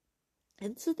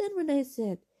 And so then when I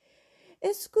said,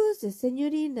 "Scusi,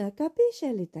 signorina,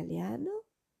 capisce l'italiano?"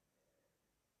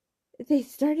 they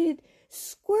started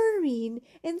squirming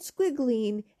and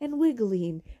squiggling and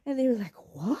wiggling. And they were like,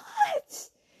 what?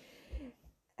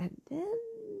 And then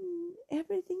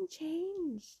everything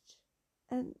changed.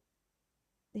 And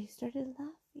they started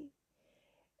laughing.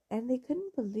 And they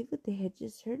couldn't believe what they had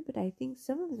just heard. But I think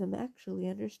some of them actually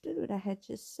understood what I had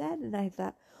just said. And I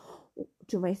thought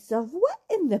to myself, what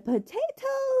in the potatoes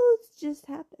just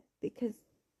happened? Because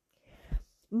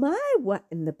my what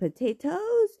in the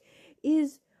potatoes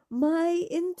is my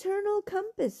internal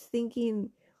compass thinking,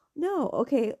 no,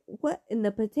 okay, what in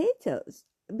the potatoes?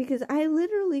 Because I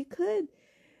literally could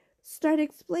start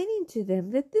explaining to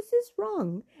them that this is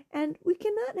wrong and we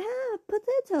cannot have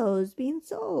potatoes being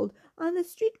sold on the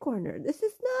street corner. This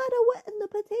is not a what in the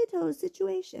potatoes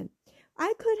situation.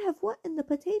 I could have what in the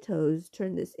potatoes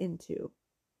turned this into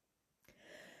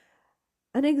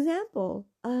an example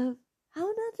of how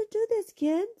not to do this,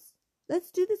 kids.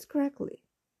 Let's do this correctly.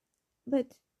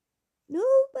 But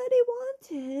nobody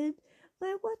wanted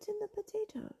my what in the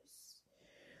potatoes.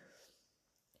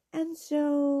 And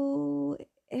so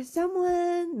if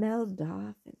someone mouthed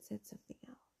off and said something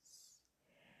else.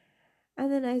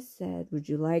 And then I said, would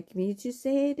you like me to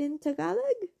say it in Tagalog?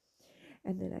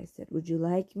 And then I said, would you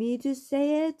like me to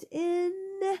say it in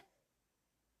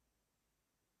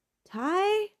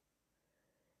Thai?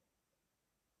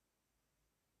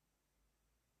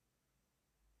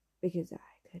 because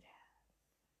I could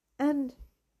have. And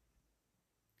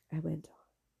I went on.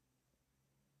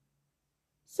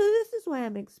 So this is why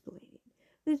I'm explaining.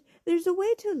 There's a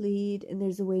way to lead and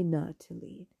there's a way not to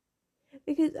lead.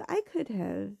 Because I could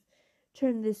have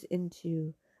turned this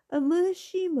into a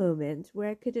mushy moment where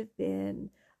I could have been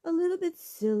a little bit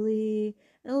silly,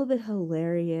 and a little bit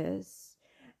hilarious,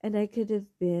 and I could have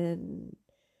been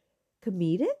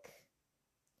comedic,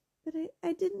 but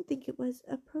I didn't think it was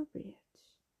appropriate.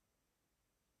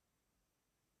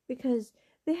 Because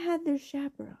they had their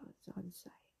chaperones on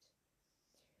site.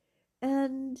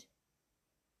 And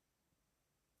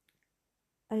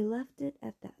I left it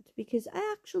at that because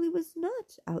I actually was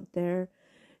not out there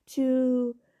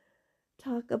to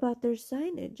talk about their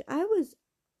signage. I was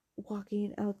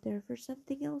walking out there for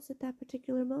something else at that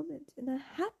particular moment, and I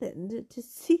happened to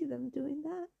see them doing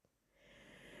that.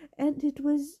 And it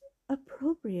was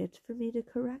appropriate for me to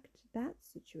correct that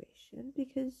situation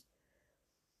because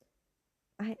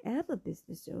I am a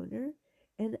business owner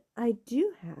and I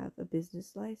do have a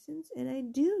business license, and I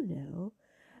do know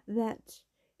that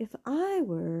if I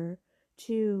were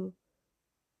to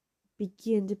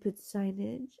begin to put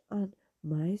signage on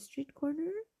my street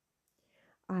corner,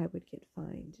 I would get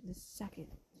fined in a second.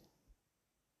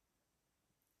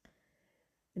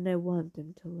 And I want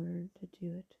them to learn to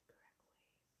do it correctly.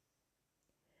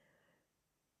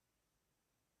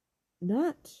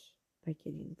 Not by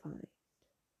getting fined,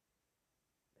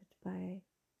 but by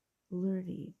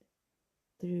learning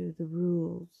through the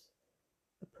rules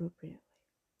appropriately.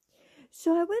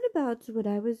 So I went about what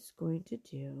I was going to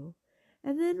do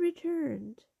and then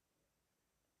returned.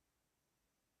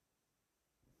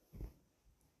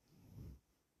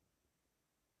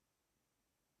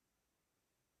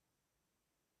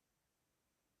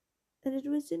 And it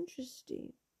was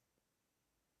interesting.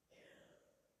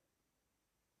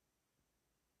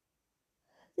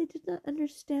 They did not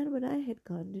understand what I had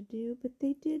gone to do, but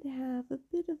they did have a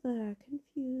bit of a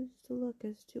confused look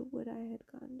as to what I had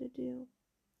gone to do.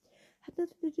 Had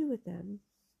nothing to do with them.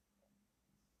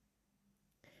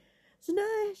 So now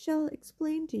I shall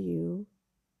explain to you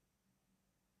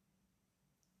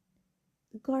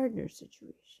the gardener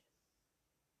situation.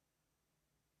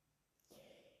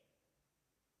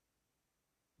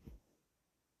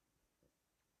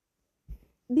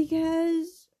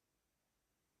 Because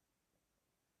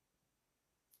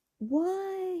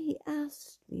why he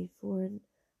asked me for an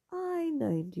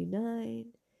I-99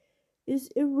 is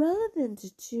irrelevant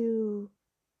to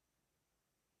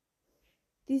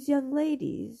these young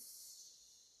ladies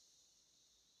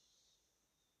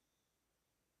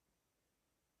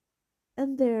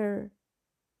and their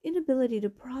inability to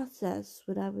process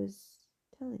what I was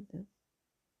telling them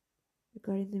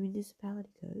regarding the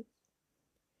municipality codes.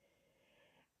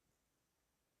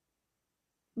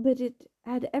 But it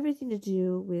had everything to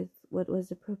do with what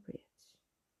was appropriate.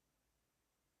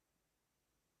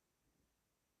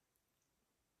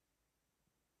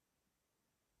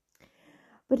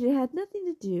 But it had nothing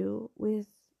to do with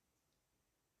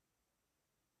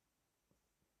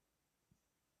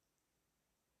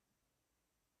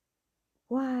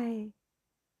why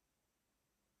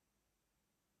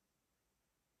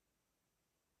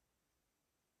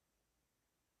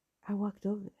I walked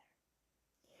over there.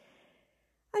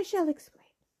 I shall explain.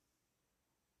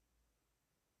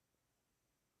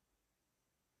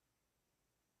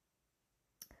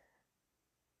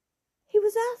 He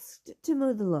was asked to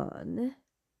mow the lawn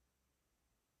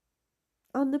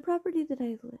on the property that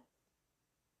I live.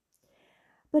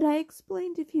 But I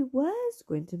explained if he was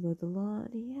going to mow the lawn,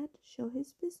 he had to show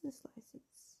his business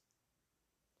license.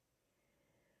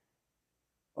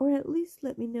 Or at least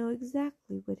let me know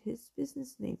exactly what his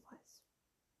business name was.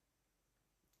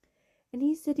 And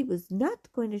he said he was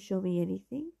not going to show me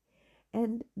anything,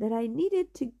 and that I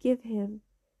needed to give him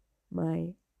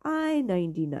my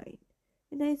I-99.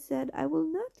 And I said, I will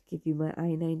not give you my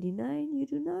I-99. You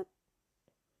do not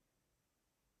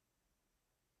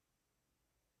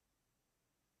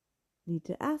need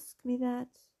to ask me that.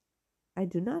 I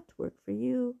do not work for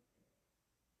you.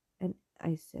 And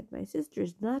I said, my sister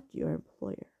is not your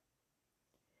employer.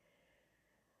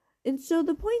 And so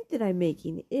the point that I'm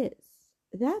making is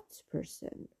that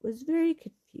person was very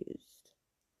confused.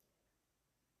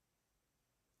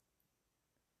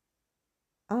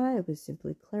 I was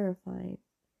simply clarifying.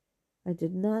 I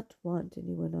did not want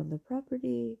anyone on the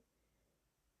property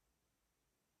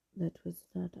that was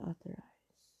not authorized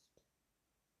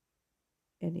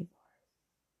anymore.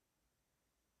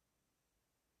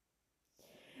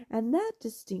 And that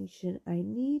distinction I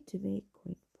need to make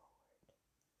going forward.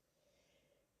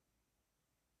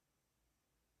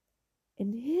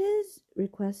 And his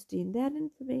requesting that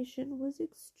information was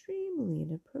extremely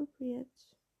inappropriate.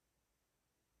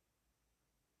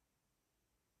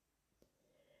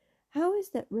 How is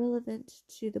that relevant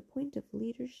to the point of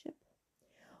leadership?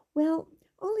 Well,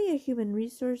 only a human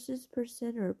resources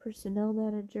person or a personnel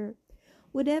manager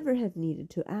would ever have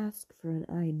needed to ask for an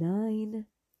I-9.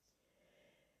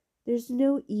 There's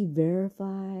no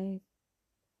e-verify.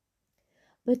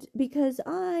 But because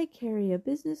I carry a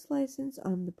business license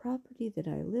on the property that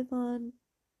I live on,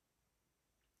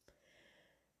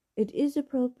 it is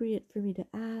appropriate for me to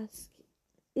ask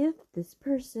if this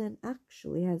person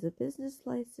actually has a business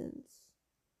license.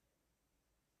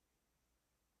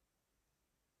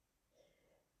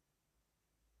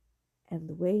 And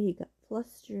the way he got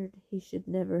flustered, he should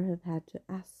never have had to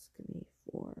ask me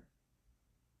for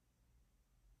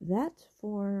that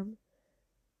form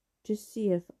to see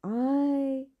if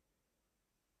I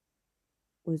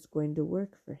was going to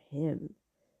work for him,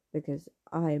 because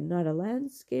I am not a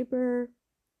landscaper.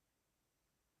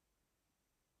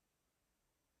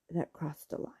 That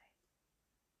crossed a line.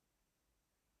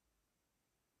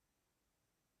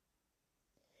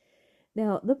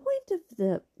 Now, the point of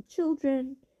the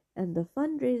children and the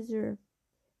fundraiser,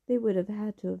 they would have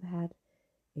had to have had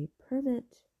a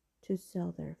permit to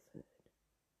sell their food.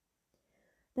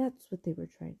 That's what they were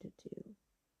trying to do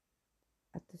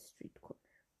at the street corner.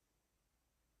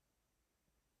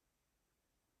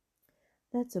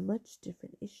 That's a much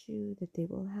different issue that they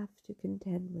will have to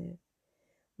contend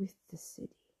with the city.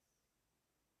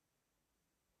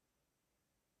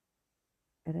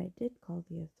 And I did call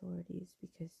the authorities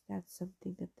because that's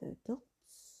something that the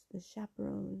adults, the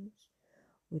chaperones,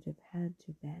 would have had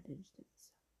to manage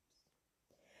themselves.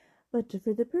 But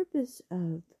for the purpose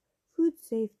of food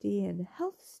safety and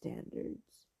health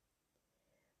standards,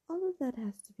 all of that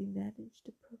has to be managed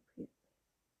appropriately.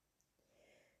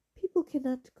 People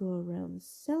cannot go around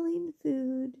selling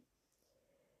food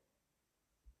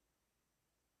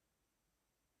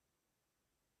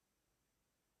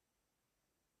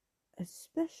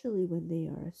especially when they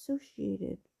are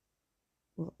associated,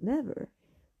 well, never,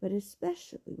 but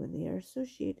especially when they are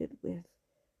associated with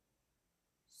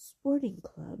sporting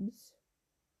clubs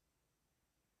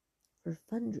for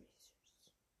fundraisers.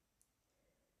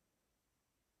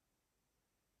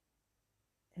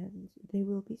 And they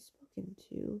will be spoken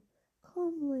to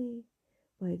calmly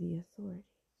by the authorities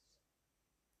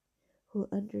who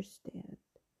understand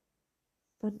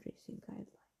fundraising guidelines.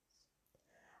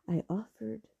 I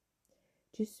offered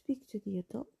to speak to the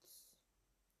adults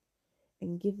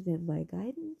and give them my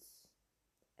guidance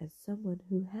as someone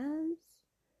who has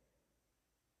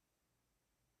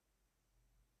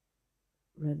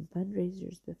run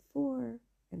fundraisers before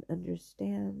and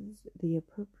understands the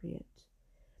appropriate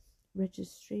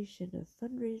registration of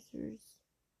fundraisers.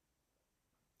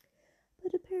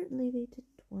 But apparently they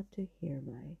didn't want to hear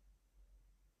my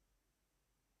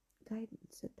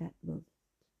guidance at that moment.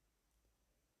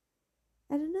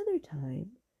 At another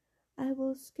time, I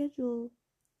will schedule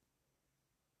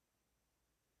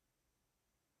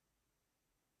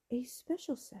a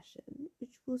special session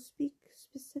which will speak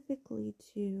specifically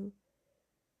to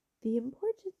the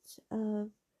importance of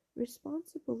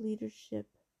responsible leadership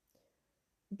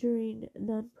during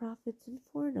nonprofits and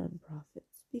for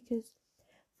nonprofits, because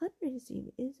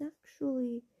fundraising is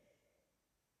actually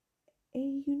a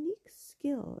unique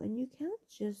skill, and you can't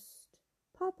just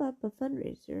pop up a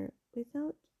fundraiser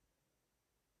without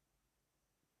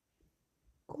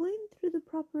going through the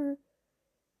proper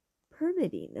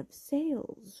permitting of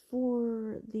sales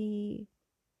for the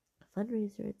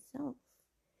fundraiser itself,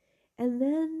 and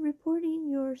then reporting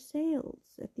your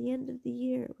sales at the end of the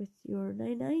year with your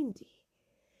 990.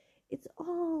 It's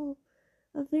all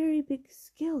a very big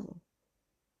skill.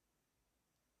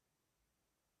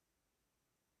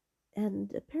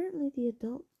 And apparently the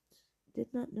adults did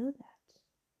not know that,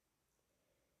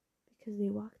 because they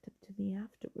walked up to me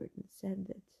afterward and said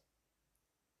that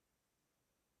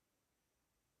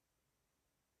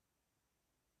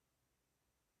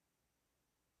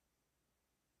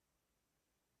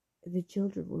the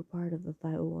children were part of a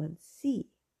 501c.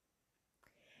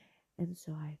 And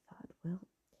so I thought, well,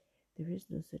 there is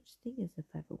no such thing as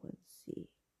a 501c.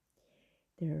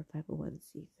 There are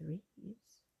 501c3s,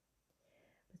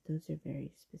 but those are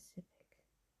very specific.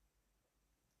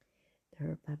 There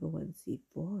are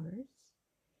 501c4s,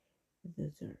 and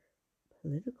those are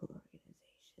political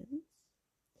organizations.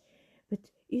 But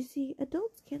you see,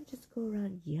 adults can't just go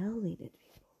around yelling at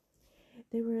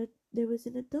people. There was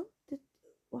an adult that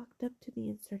walked up to me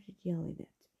and started yelling at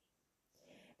me.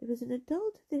 There was an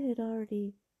adult that had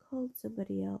already called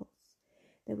somebody else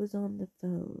that was on the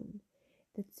phone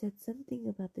that said something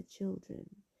about the children,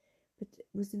 but it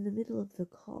was in the middle of the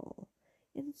call.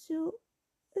 And so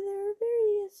there are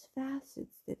various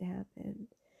facets that happened.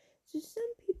 So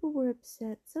some people were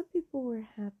upset, some people were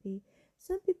happy,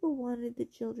 some people wanted the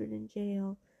children in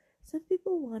jail, some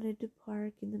people wanted to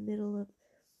park in the middle of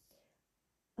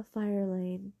a fire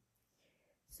lane.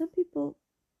 Some people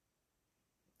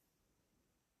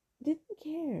didn't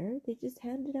care, they just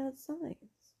handed out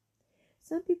signs.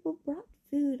 Some people brought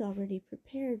food already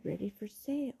prepared, ready for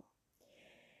sale.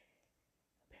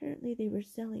 Apparently they were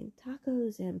selling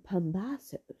tacos and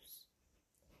pambazos.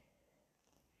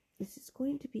 This is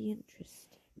going to be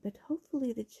interesting, but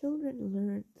hopefully the children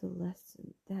learned the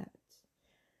lesson that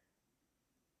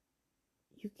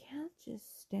you can't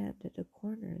just stand at a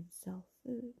corner and sell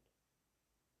food.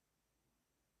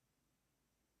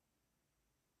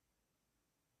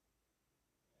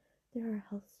 There are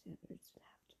health standards that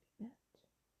have to be met.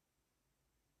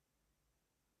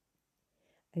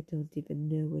 I don't even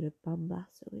know what a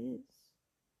pambazo is.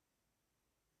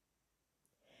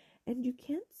 And you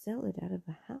can't sell it out of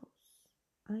a house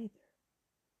either.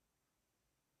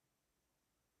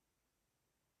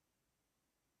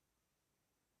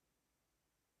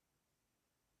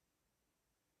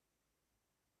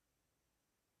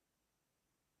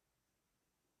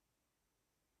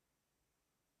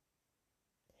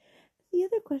 The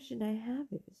other question I have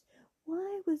is,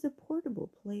 why was a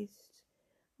portable placed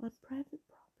on private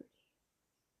property?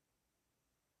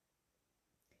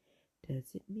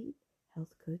 Does it meet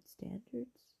health code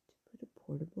standards to put a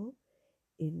portable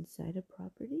inside a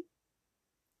property?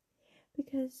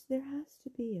 Because there has to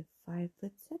be a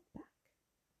 5-foot setback.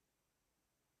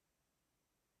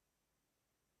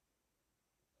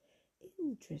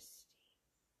 Interesting.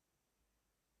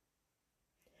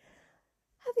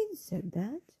 Having said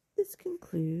that, this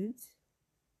concludes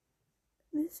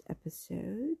this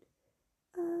episode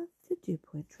of the Dew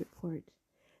Point Report.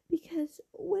 Because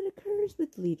what occurs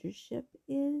with leadership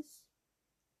is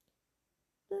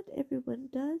not everyone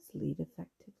does lead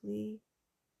effectively.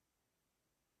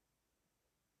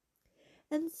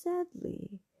 And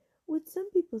sadly, what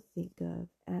some people think of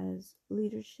as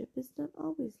leadership is not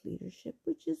always leadership,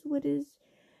 which is what is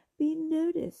being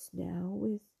noticed now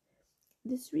with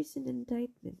this recent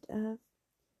indictment of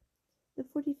the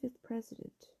 45th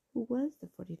president, who was the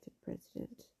 45th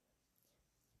president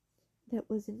that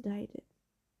was indicted.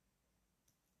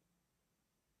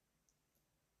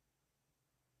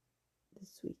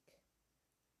 This week.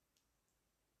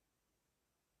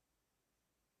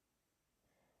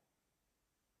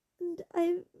 And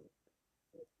I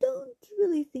don't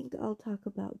really think I'll talk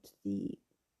about the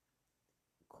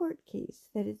court case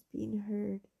that is being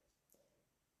heard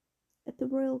at the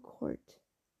royal court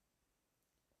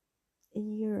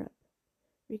in Europe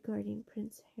regarding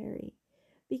Prince Harry,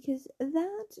 because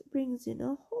that brings in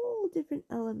a whole different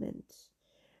element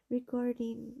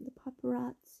regarding the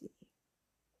paparazzi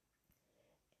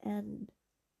and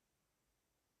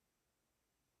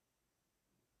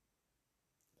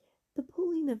the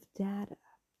pulling of data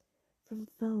from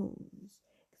phones,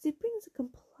 because it brings a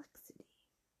complexity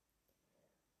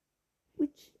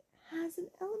which has an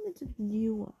element of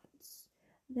nuance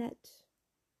that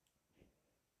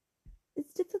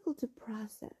is difficult to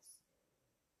process.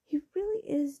 He really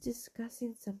is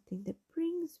discussing something that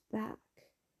brings back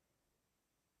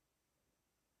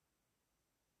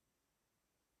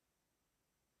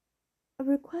a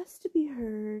request to be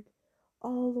heard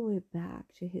all the way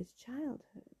back to his childhood.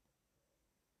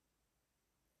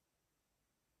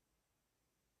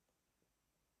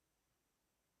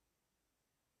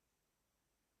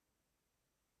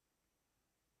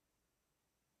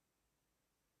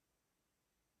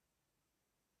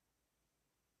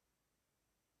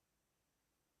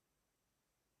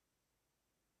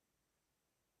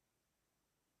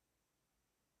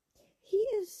 He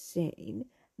is saying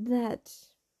that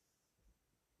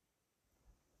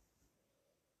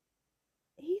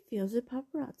he feels that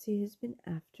paparazzi has been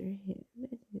after him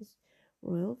and his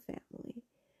royal family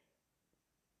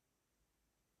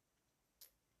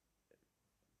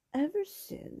ever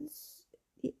since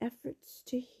the efforts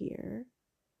to hear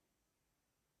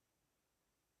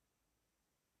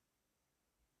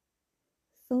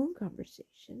phone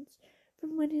conversations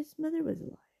from when his mother was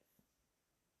alive.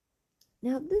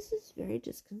 Now, this is very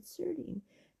disconcerting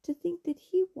to think that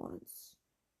he wants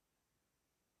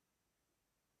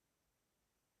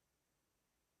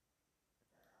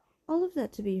all of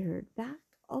that to be heard back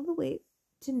all the way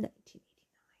to 1989.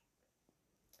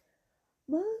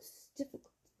 Most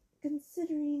difficult,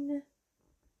 considering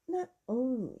not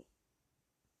only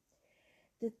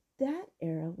that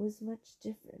era was much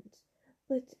different,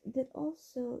 but that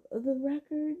also the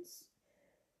records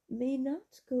may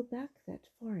not go back that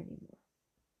far anymore.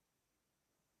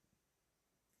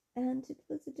 And it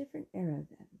was a different era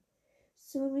then.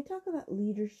 So when we talk about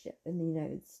leadership in the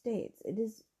United States, it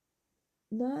is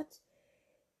not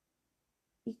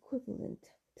equivalent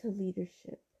to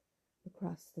leadership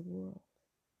across the world.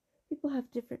 People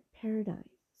have different paradigms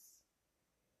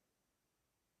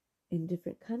in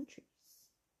different countries.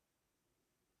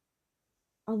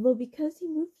 Although because he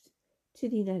moved to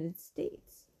the United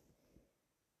States,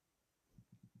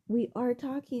 we are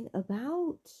talking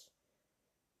about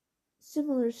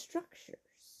similar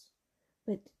structures.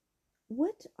 But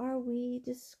what are we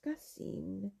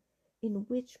discussing in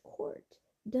which court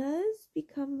does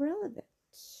become relevant,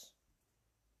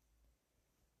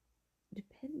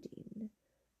 depending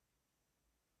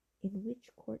in which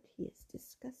court he is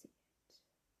discussing it.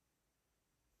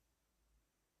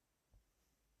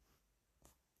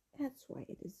 That's why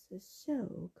it is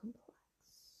so complex.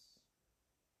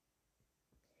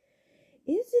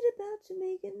 Is it about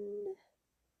Meghan?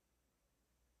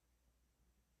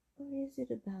 Or is it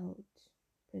about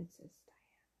Princess Diana?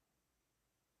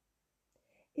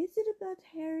 Is it about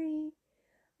Harry?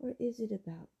 Or is it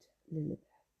about Lilibet?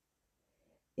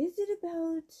 Is it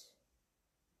about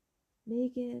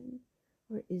Meghan?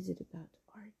 Or is it about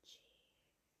Archie?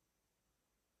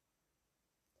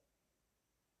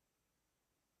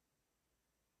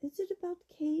 Is it about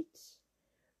Kate?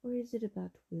 Or is it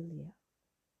about William?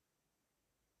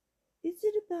 Is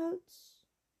it about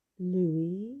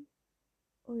Louis?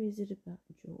 Or is it about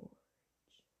George?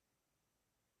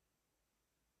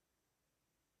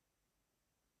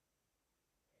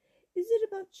 Is it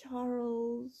about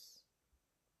Charles?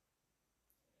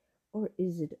 Or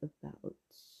is it about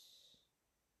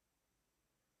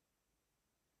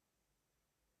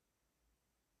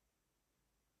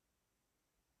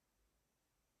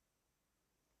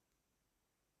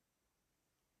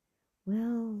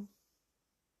well,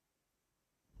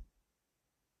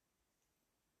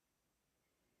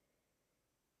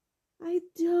 I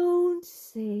don't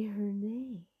say her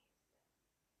name.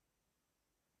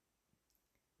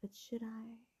 But should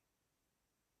I?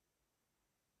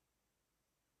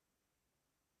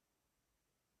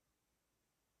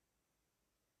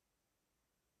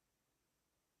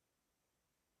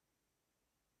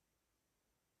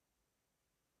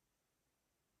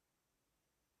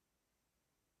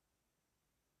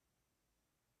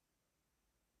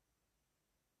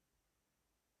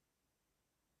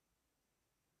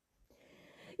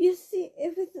 You see,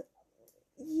 if it's...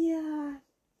 Yeah,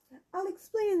 I'll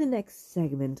explain in the next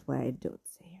segment why I don't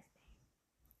say her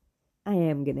name. I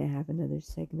am going to have another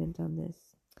segment on this.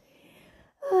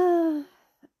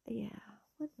 Yeah,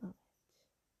 one moment.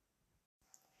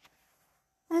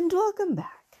 And welcome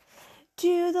back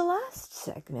to the last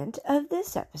segment of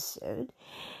this episode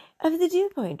of the Dew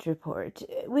Point Report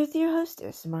with your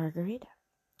hostess, Margarita.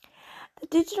 The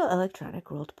Digital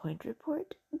Electronic World Point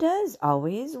Report does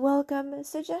always welcome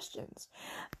suggestions,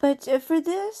 but for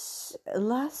this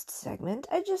last segment,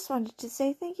 I just wanted to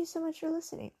say thank you so much for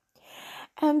listening.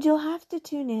 And you'll have to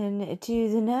tune in to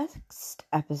the next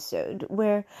episode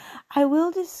where I will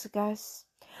discuss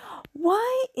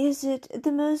why is it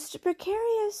the most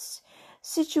precarious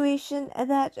situation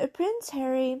that Prince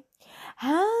Harry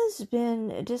has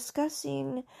been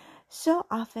discussing so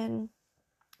often,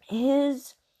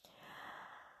 his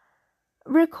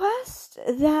request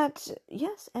that,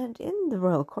 yes, and in the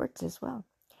royal courts as well,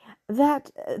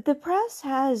 that the press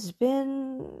has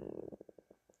been,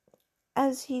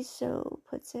 as he so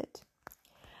puts it,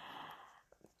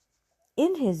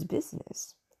 in his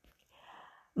business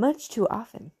much too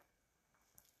often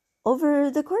over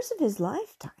the course of his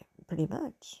lifetime, pretty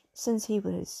much, since he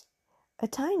was a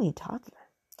tiny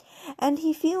toddler. And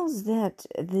he feels that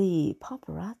the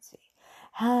paparazzi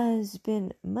has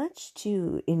been much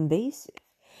too invasive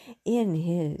in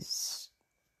his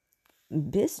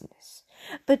business.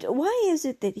 But why is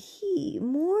it that he,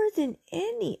 more than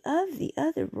any of the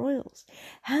other royals,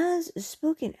 has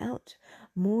spoken out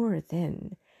more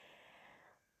than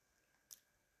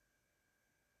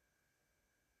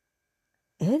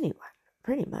anyone,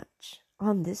 pretty much,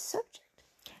 on this subject?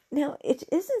 Now, it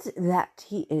isn't that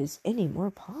he is any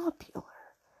more popular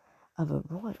of a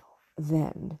royal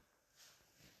than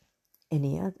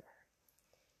any other.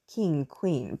 King,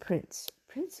 queen, prince,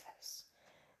 princess,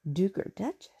 duke or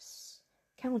duchess,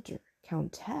 count or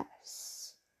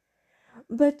countess.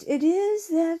 But it is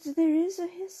that there is a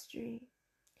history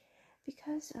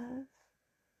because of our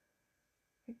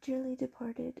dearly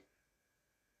departed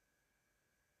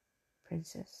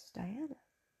Princess Diana.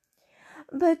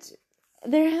 But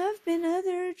there have been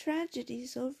other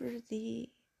tragedies over the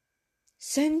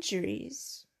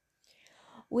centuries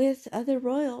with other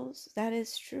royals, that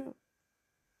is true.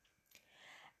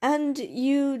 And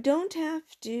you don't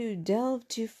have to delve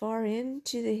too far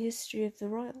into the history of the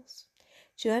royals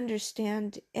to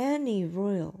understand any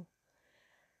royal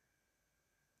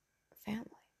family.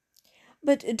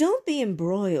 But don't be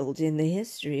embroiled in the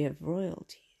history of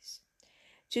royalties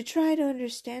to try to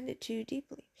understand it too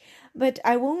deeply. But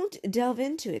I won't delve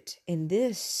into it in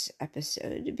this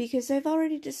episode because I've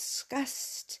already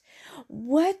discussed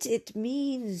what it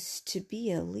means to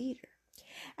be a leader.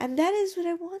 And that is what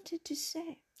I wanted to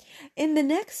say. In the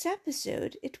next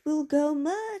episode, it will go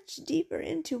much deeper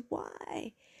into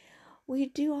why we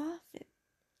do often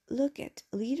look at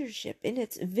leadership in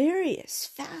its various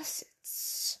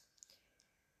facets.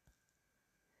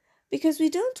 Because we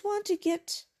don't want to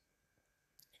get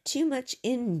too much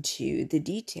into the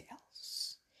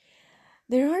details.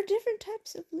 There are different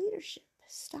types of leadership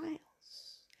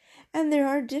styles, and there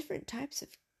are different types of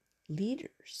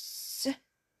leaders,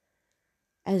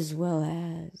 as well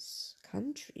as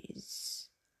countries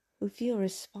who feel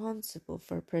responsible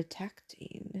for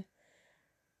protecting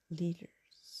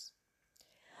leaders.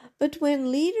 But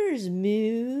when leaders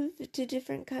move to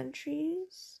different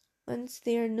countries, once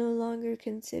they are no longer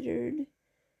considered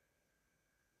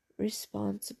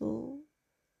responsible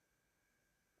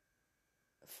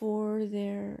for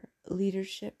their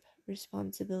leadership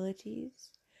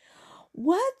responsibilities,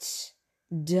 what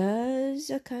does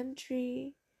a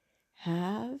country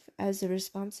have as a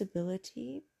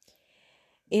responsibility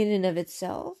in and of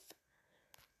itself?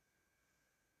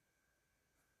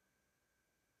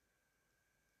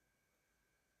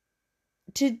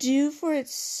 To do for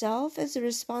itself as a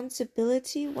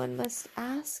responsibility, one must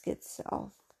ask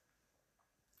itself,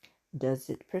 does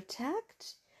it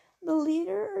protect the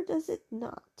leader or does it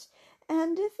not?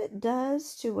 And if it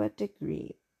does, to what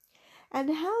degree? And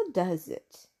how does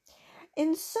it?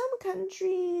 In some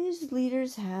countries,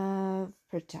 leaders have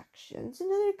protections. In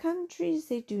other countries,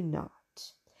 they do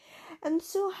not. And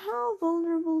so how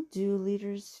vulnerable do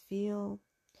leaders feel?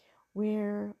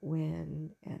 Where,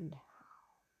 when, and how?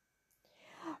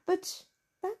 But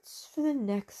that's for the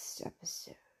next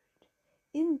episode.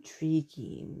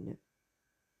 Intriguing.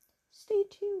 Stay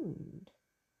tuned.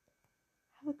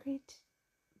 Have a great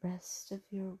rest of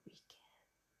your week.